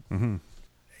back to that. Mm-hmm.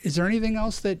 Is there anything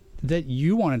else that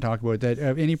you want to talk about, that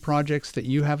any projects that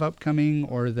you have upcoming,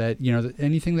 or that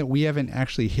anything that we haven't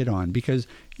actually hit on? Because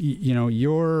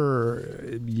your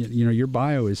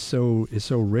bio is so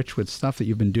rich with stuff that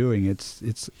you've been doing.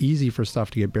 It's easy for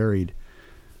stuff to get buried.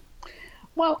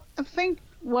 Well, I think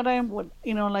what I would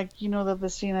that the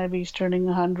CNIB is turning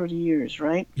 100 years,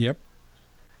 right? Yep.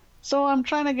 So I'm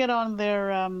trying to get on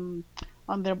their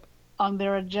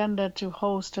agenda to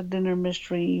host a dinner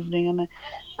mystery evening, and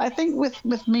I think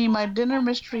with me, my dinner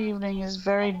mystery evening is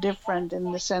very different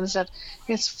in the sense that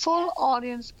it's full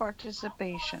audience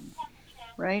participation,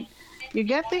 right? You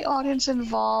get the audience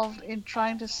involved in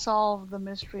trying to solve the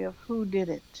mystery of who did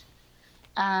it,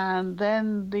 and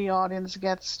then the audience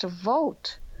gets to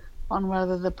vote on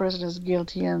whether the person is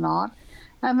guilty or not,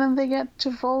 and then they get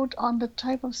to vote on the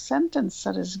type of sentence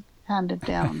that is handed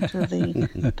down to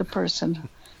the person.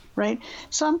 Right,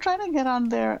 so I'm trying to get on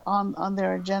their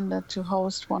agenda to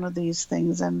host one of these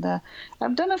things, and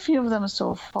I've done a few of them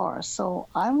so far. So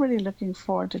I'm really looking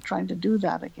forward to trying to do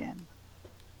that again.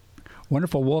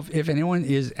 Wonderful. Well, if anyone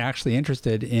is actually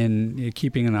interested in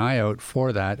keeping an eye out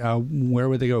for that, where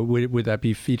would they go? Would that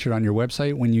be featured on your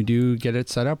website when you do get it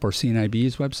set up, or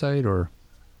CNIB's website, or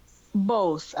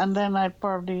both? And then I'd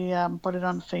probably put it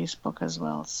on Facebook as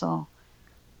well. So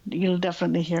you'll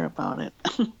definitely hear about it.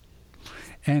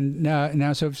 And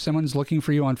now, so if someone's looking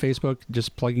for you on Facebook,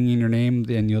 just plugging in your name,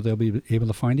 then they'll be able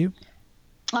to find you?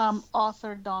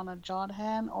 Author Donna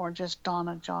Jodhan, or just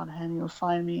Donna Jodhan. You'll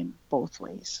find me in both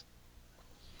ways.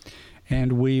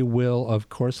 And we will, of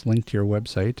course, link to your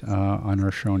website on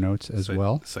our show notes as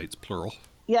well. Sites plural.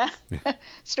 Yeah.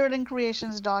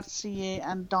 sterlingcreations.ca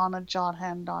and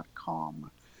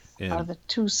donnajodhan.com are the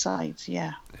two sites,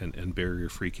 yeah. And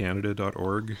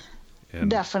barrierfreecanada.org.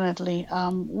 Definitely.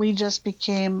 We just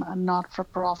became a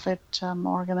not-for-profit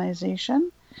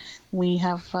organization. We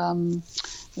have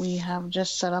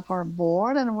just set up our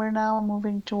board, and we're now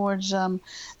moving towards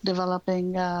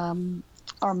developing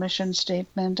our mission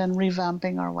statement and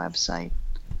revamping our website.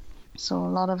 So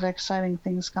a lot of exciting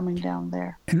things coming down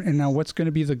there. And now, what's going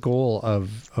to be the goal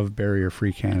of Barrier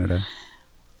Free Canada?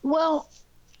 Well,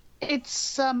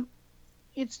 it's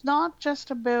not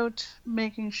just about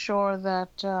making sure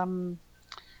that the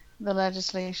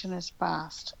legislation is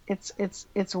passed.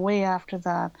 It's way after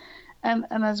that, And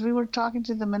as we were talking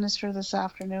to the minister this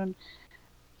afternoon,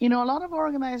 you know, a lot of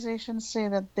organizations say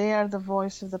that they are the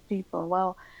voice of the people.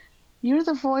 Well, you're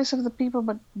the voice of the people,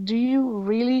 but do you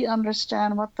really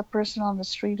understand what the person on the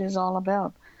street is all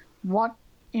about? What,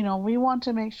 you know, we want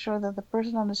to make sure that the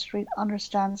person on the street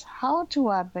understands how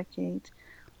to advocate,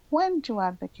 when to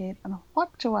advocate, and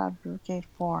what to advocate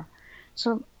for.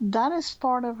 So that is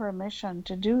part of our mission,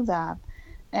 to do that.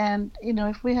 And, you know,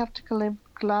 if we have to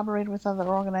collaborate with other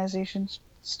organizations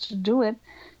to do it,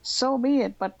 so be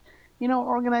it. But, you know,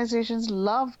 organizations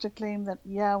love to claim that,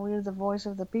 yeah, we're the voice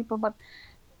of the people, but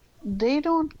they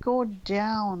don't go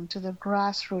down to the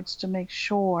grassroots to make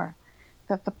sure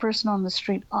that the person on the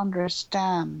street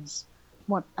understands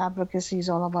what advocacy is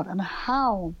all about and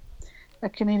how the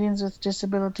Canadians with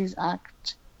Disabilities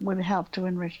Act would help to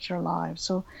enrich their lives.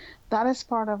 So that is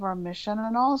part of our mission,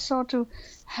 and also to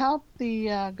help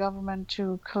the government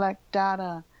to collect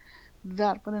data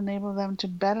that would enable them to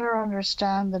better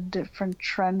understand the different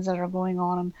trends that are going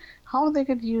on and how they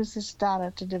could use this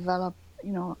data to develop,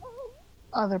 you know,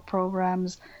 other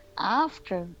programs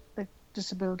after the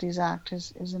Disabilities Act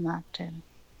is enacted.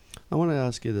 I want to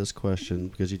ask you this question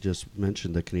because you just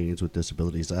mentioned the Canadians with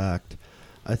Disabilities Act.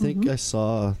 I think I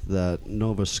saw that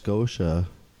Nova Scotia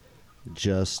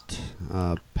just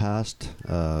passed,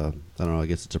 I don't know, I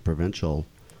guess it's a provincial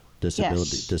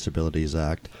Disabilities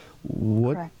Act.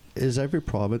 What Correct. Is every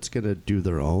province going to do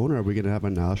their own, or are we going to have a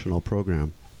national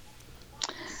program?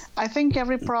 I think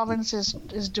every province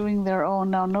is doing their own.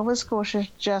 Now, Nova Scotia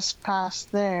just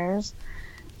passed theirs.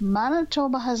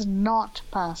 Manitoba has not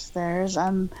passed theirs,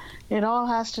 and it all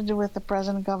has to do with the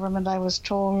present government, I was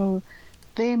told, who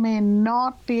they may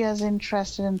not be as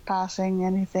interested in passing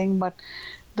anything, but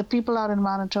the people out in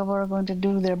Manitoba are going to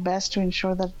do their best to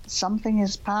ensure that something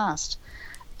is passed.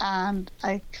 And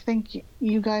I think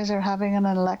you guys are having an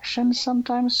election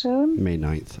sometime soon? May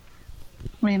 9th.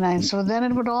 May 9th. So then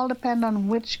it would all depend on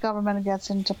which government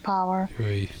gets into power,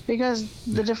 because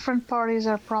the different parties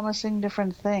are promising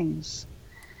different things.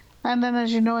 And then,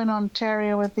 as you know, in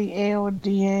Ontario with the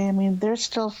AODA, I mean, they're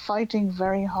still fighting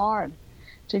very hard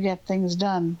to get things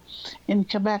done. In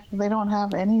Quebec, they don't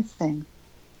have anything,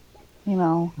 you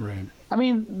know. Right. I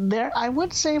mean, I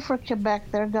would say for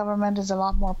Quebec, their government is a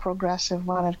lot more progressive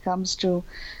when it comes to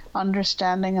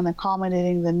understanding and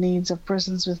accommodating the needs of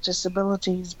persons with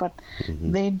disabilities, but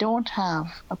they don't have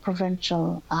a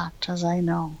provincial act, as I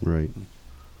know. Right.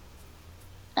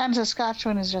 And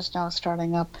Saskatchewan is just now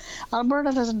starting up.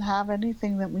 Alberta doesn't have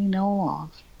anything that we know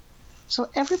of. So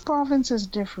every province is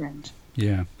different.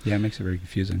 Yeah, it makes it very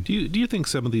confusing. Do you think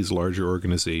some of these larger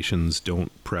organizations don't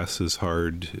press as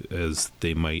hard as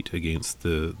they might against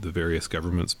the various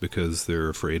governments because they're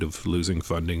afraid of losing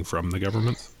funding from the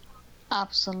governments?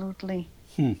 Absolutely.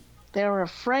 They're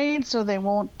afraid, so they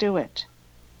won't do it.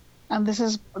 And this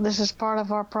is part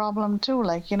of our problem too.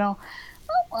 Like, you know,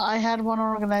 I had one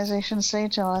organization say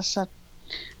to us that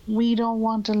we don't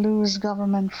want to lose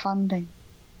government funding,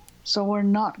 so we're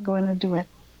not going to do it.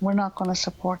 We're not going to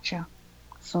support you.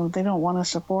 So they don't want to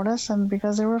support us, and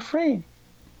because they're afraid.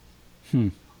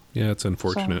 Yeah, it's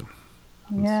unfortunate.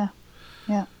 So,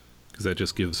 yeah. Because that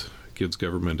just gives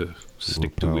government a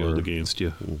stick to wield against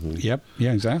you. Yep.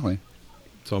 Yeah, exactly.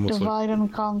 It's almost divide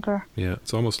and conquer. Yeah,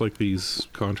 it's almost like these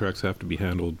contracts have to be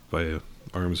handled by a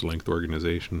arm's length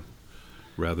organization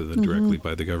rather than directly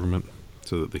by the government,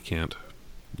 so that they can't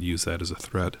use that as a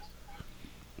threat.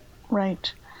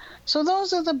 Right. So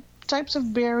those are the types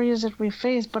of barriers that we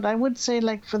face, but I would say,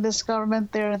 like, for this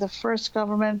government, they're the first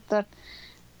government that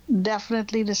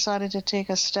definitely decided to take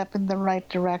a step in the right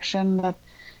direction, that,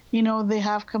 you know, they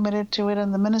have committed to it.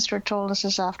 And the minister told us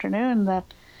this afternoon that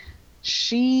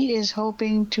she is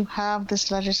hoping to have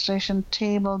this legislation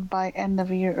tabled by end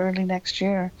of year, early next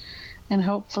year, and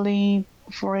hopefully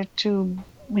for it to,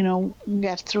 you know,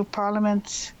 get through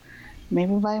Parliament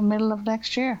maybe by middle of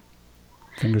next year.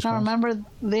 Fingers Now, crossed. remember,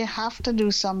 they have to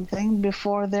do something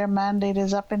before their mandate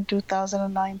is up in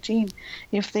 2019.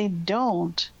 If they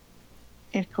don't,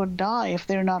 it could die if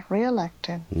they're not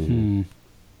reelected.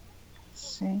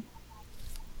 See?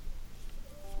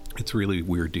 It's really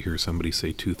weird to hear somebody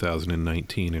say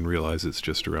 2019 and realize it's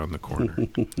just around the corner.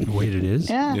 Wait, it is?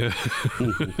 Yeah.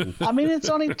 I mean, it's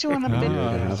only 200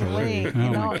 billion years away. Oh, You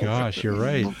know, my gosh, you're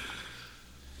right.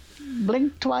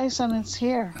 blink twice and it's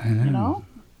here. I know. You know?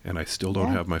 And I still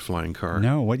don't have my flying car.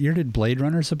 No, what year did Blade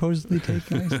Runner supposedly take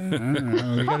place? I don't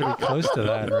know. We got to be close to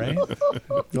that, right?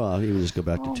 Well, you can just go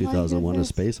back to Oh, my 2001: A goodness.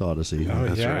 Space Odyssey. Oh,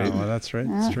 that's yeah. right. Well, that's right.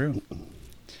 It's true.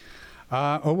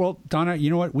 Well, Donna, you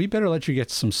know what? We better let you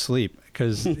get some sleep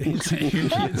because it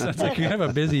sounds like you have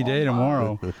a busy day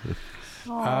tomorrow.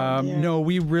 Oh, dear. No,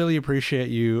 we really appreciate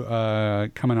you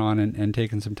coming on and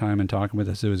taking some time and talking with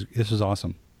us. This was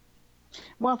awesome.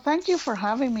 Well, thank you for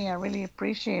having me. I really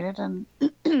appreciate it. And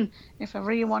if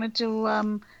ever you wanted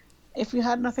to, if you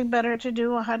had nothing better to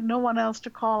do, I had no one else to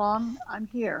call on, I'm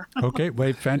here. Okay,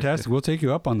 wait, fantastic. We'll take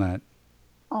you up on that.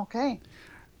 Okay.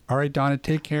 All right, Donna,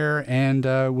 take care, and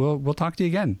we'll talk to you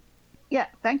again. Yeah.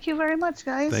 Thank you very much,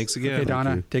 guys. Thanks again. Okay,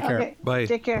 Donna, you. take care. Okay. Bye.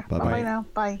 Take care. Bye-bye. Bye-bye now.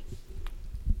 Bye.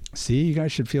 See, you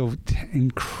guys should feel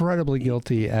incredibly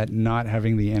guilty at not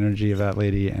having the energy of that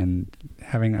lady and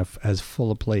having as full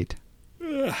a plate.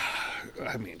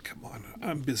 I mean, come on.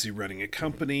 I'm busy running a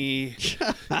company.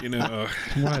 You know,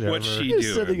 Whatever. what's she You're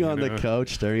doing? sitting on you the know?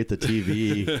 couch staring at the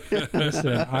TV.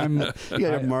 Listen, You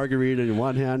got a margarita in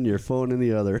one hand and your phone in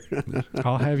the other.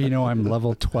 I'll have you know I'm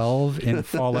level 12 in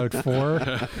Fallout 4.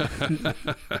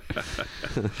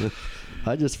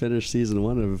 I just finished season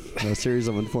 1 of a series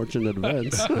of unfortunate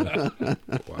events.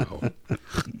 Wow.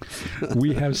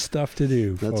 We have stuff to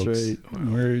do, That's folks.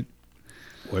 right.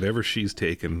 Whatever she's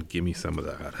taken, give me some of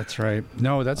that. That's right.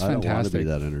 No, that's I don't want to fantastic. be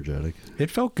that energetic.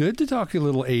 It felt good to talk a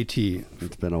little AT.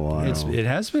 It's been a while. It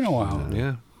has been a while.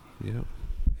 Yeah.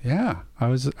 Yeah, I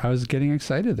was getting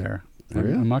excited there. Were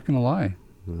ya? I'm not going to lie.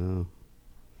 Oh.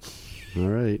 All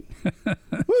right.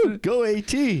 Woo, go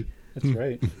AT. That's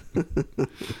right.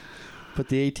 Put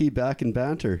the AT back in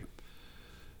banter.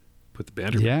 Put the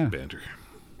banter Yeah. with the banter.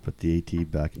 Put the AT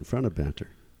back in front of banter.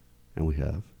 And we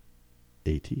have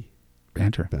AT.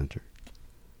 Banter. Banter.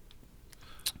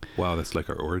 Wow, that's like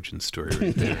our origin story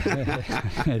right there.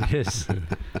 It is.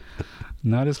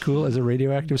 Not as cool as a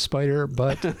radioactive spider,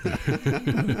 but well,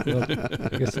 I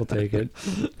guess I'll take it.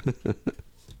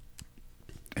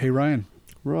 Hey, Ryan,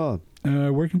 Rob,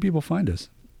 where can people find us?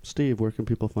 Steve, where can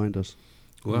people find us?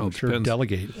 Well, I'm sure depends,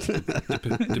 delegate.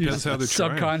 depends how they're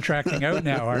trying. Subcontracting out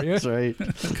now, are you? That's right.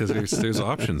 Because there's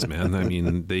options, man. I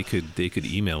mean, they could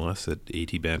email us at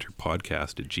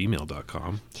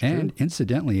atbanterpodcast@gmail.com. And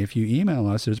incidentally, if you email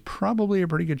us, there's probably a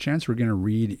pretty good chance we're going to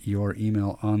read your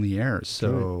email on the air.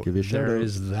 So Good. Give you a shout there out.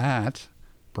 is that.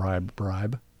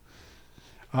 Bribe.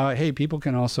 Hey, people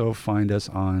can also find us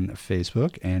on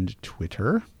Facebook and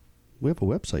Twitter. We have a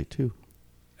website too.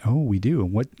 Oh, we do.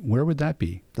 Where would that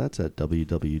be? That's at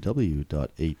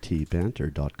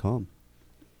www.atbanter.com.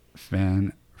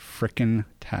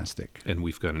 Fan-frickin-tastic. And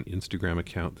we've got an Instagram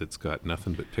account that's got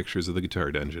nothing but pictures of the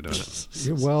Guitar Dungeon on it.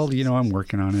 Yeah, well, I'm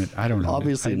working on it. I don't know.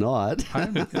 Obviously not.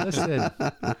 Listen,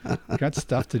 got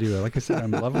stuff to do. Like I said,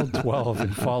 I'm level 12 in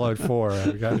Fallout 4.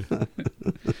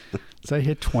 So I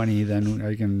hit 20, then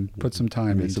I can put some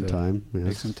time Make into some time. Make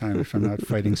Yes. some time if I'm not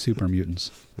fighting super mutants.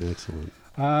 Excellent.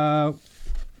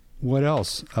 What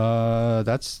else? I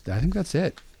think that's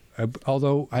it.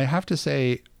 Although I have to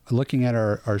say, looking at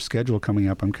our schedule coming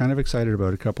up, I'm kind of excited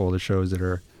about a couple of the shows that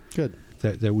are Good.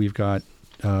 that we've got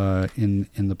in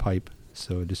the pipe,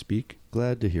 so to speak.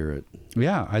 Glad to hear it.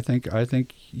 Yeah, I think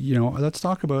let's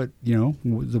talk about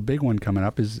the big one coming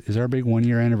up is our big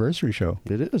 1-year anniversary show.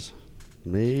 It is.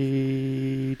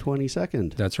 May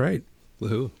 22nd. That's right.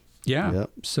 Woohoo. Yeah. Yep.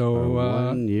 So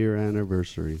Our 1-year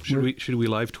anniversary. Should we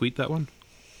live tweet that one?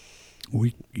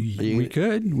 we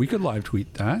could live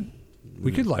tweet that.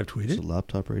 We could live tweet There's it. a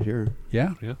laptop right here.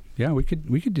 Yeah. Yeah. We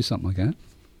could do something like that.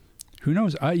 Who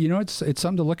knows? It's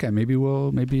something to look at. Maybe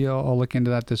I'll look into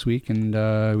that this week, and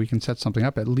we can set something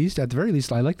up. At the very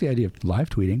least, I like the idea of live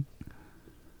tweeting.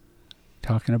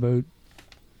 Talking about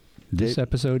this Dave-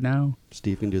 episode now.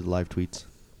 Steve can do the live tweets.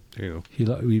 There you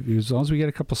go. As long as we get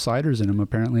a couple ciders in him,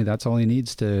 apparently that's all he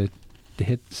needs to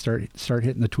start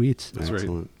hitting the tweets. That's right.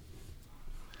 Excellent.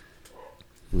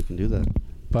 We can do that.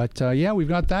 But yeah, we've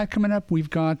got that coming up. We've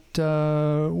got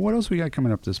what else we got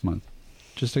coming up this month?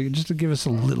 Just to give us a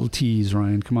little tease,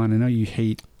 Ryan. Come on, I know you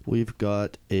hate. We've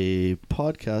got a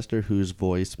podcaster whose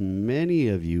voice many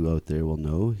of you out there will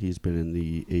know. He's been in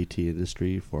the AT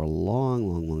industry for a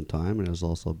long time and has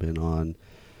also been on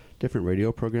different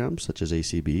radio programs such as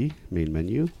ACB, Main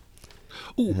Menu.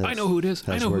 Oh, I know who it is.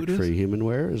 I Has know who worked it for is.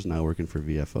 Humanware, is now working for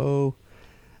VFO,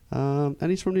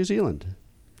 and he's from New Zealand.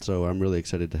 So I'm really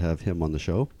excited to have him on the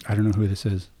show. I don't know who this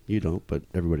is. You don't, but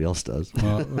everybody else does.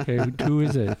 Well, okay, who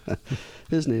is it?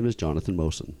 His name is Jonathan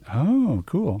Mosen. Oh,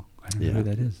 cool. I don't know who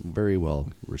that is. Very well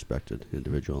respected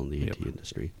individual in the Yep. AT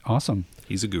industry. Awesome.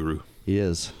 He's a guru. He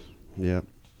is. Yeah.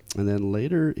 And then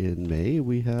later in May,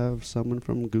 we have someone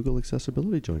from Google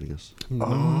Accessibility joining us.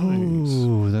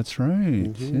 Oh, that's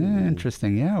right. Mhm. Yeah,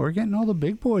 interesting. Yeah, we're getting all the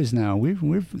big boys now. We're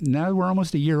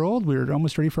almost a year old. We're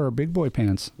almost ready for our big boy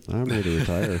pants. I'm ready to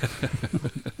retire.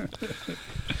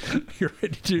 You're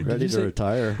ready to Ready to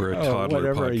retire. We're a toddler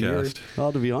whatever, a year. podcast.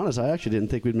 Well, to be honest, I actually didn't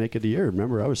think we'd make it a year.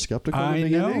 Remember, I was skeptical in the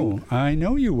beginning. I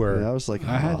know you were. Yeah, I was like,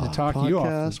 I had to talk podcast? you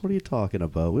off. What are you talking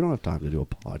about? We don't have time to do a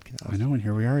podcast. I know, and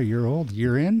here we are, a year old,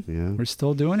 year in. Yeah. We're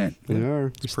still doing it. We are.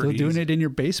 We're still pretty doing easy. it in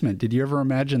your basement. Did you ever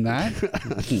imagine that?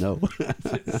 No.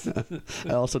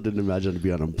 I also didn't imagine to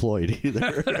be unemployed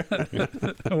either.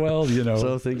 Well, you know.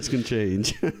 So things can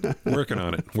change. Working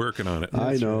on it.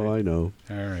 I know.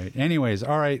 All right. Anyways,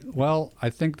 all right. Well, I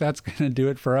think that's going to do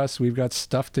it for us. We've got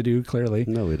stuff to do, clearly.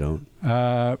 No, we don't.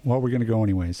 Well, we're going to go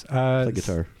anyways. Play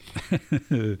guitar.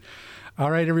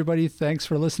 All right, everybody. Thanks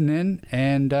for listening,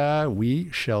 and we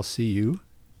shall see you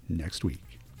next week.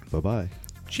 Bye-bye.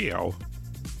 Ciao.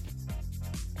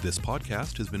 This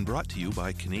podcast has been brought to you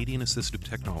by Canadian Assistive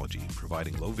Technology,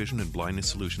 providing low vision and blindness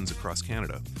solutions across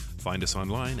Canada. Find us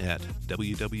online at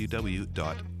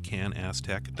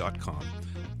www.canasstech.com.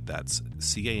 That's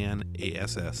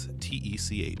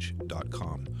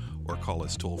CANASSTECH.com. Or call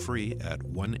us toll free at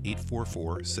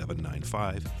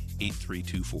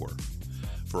 1-844-795-8324.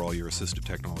 For all your assistive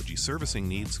technology servicing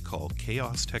needs, call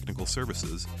Chaos Technical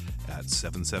Services at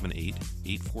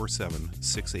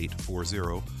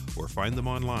 778-847-6840 or find them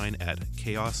online at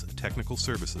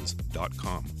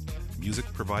chaostechnicalservices.com. Music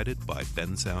provided by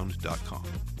bensound.com.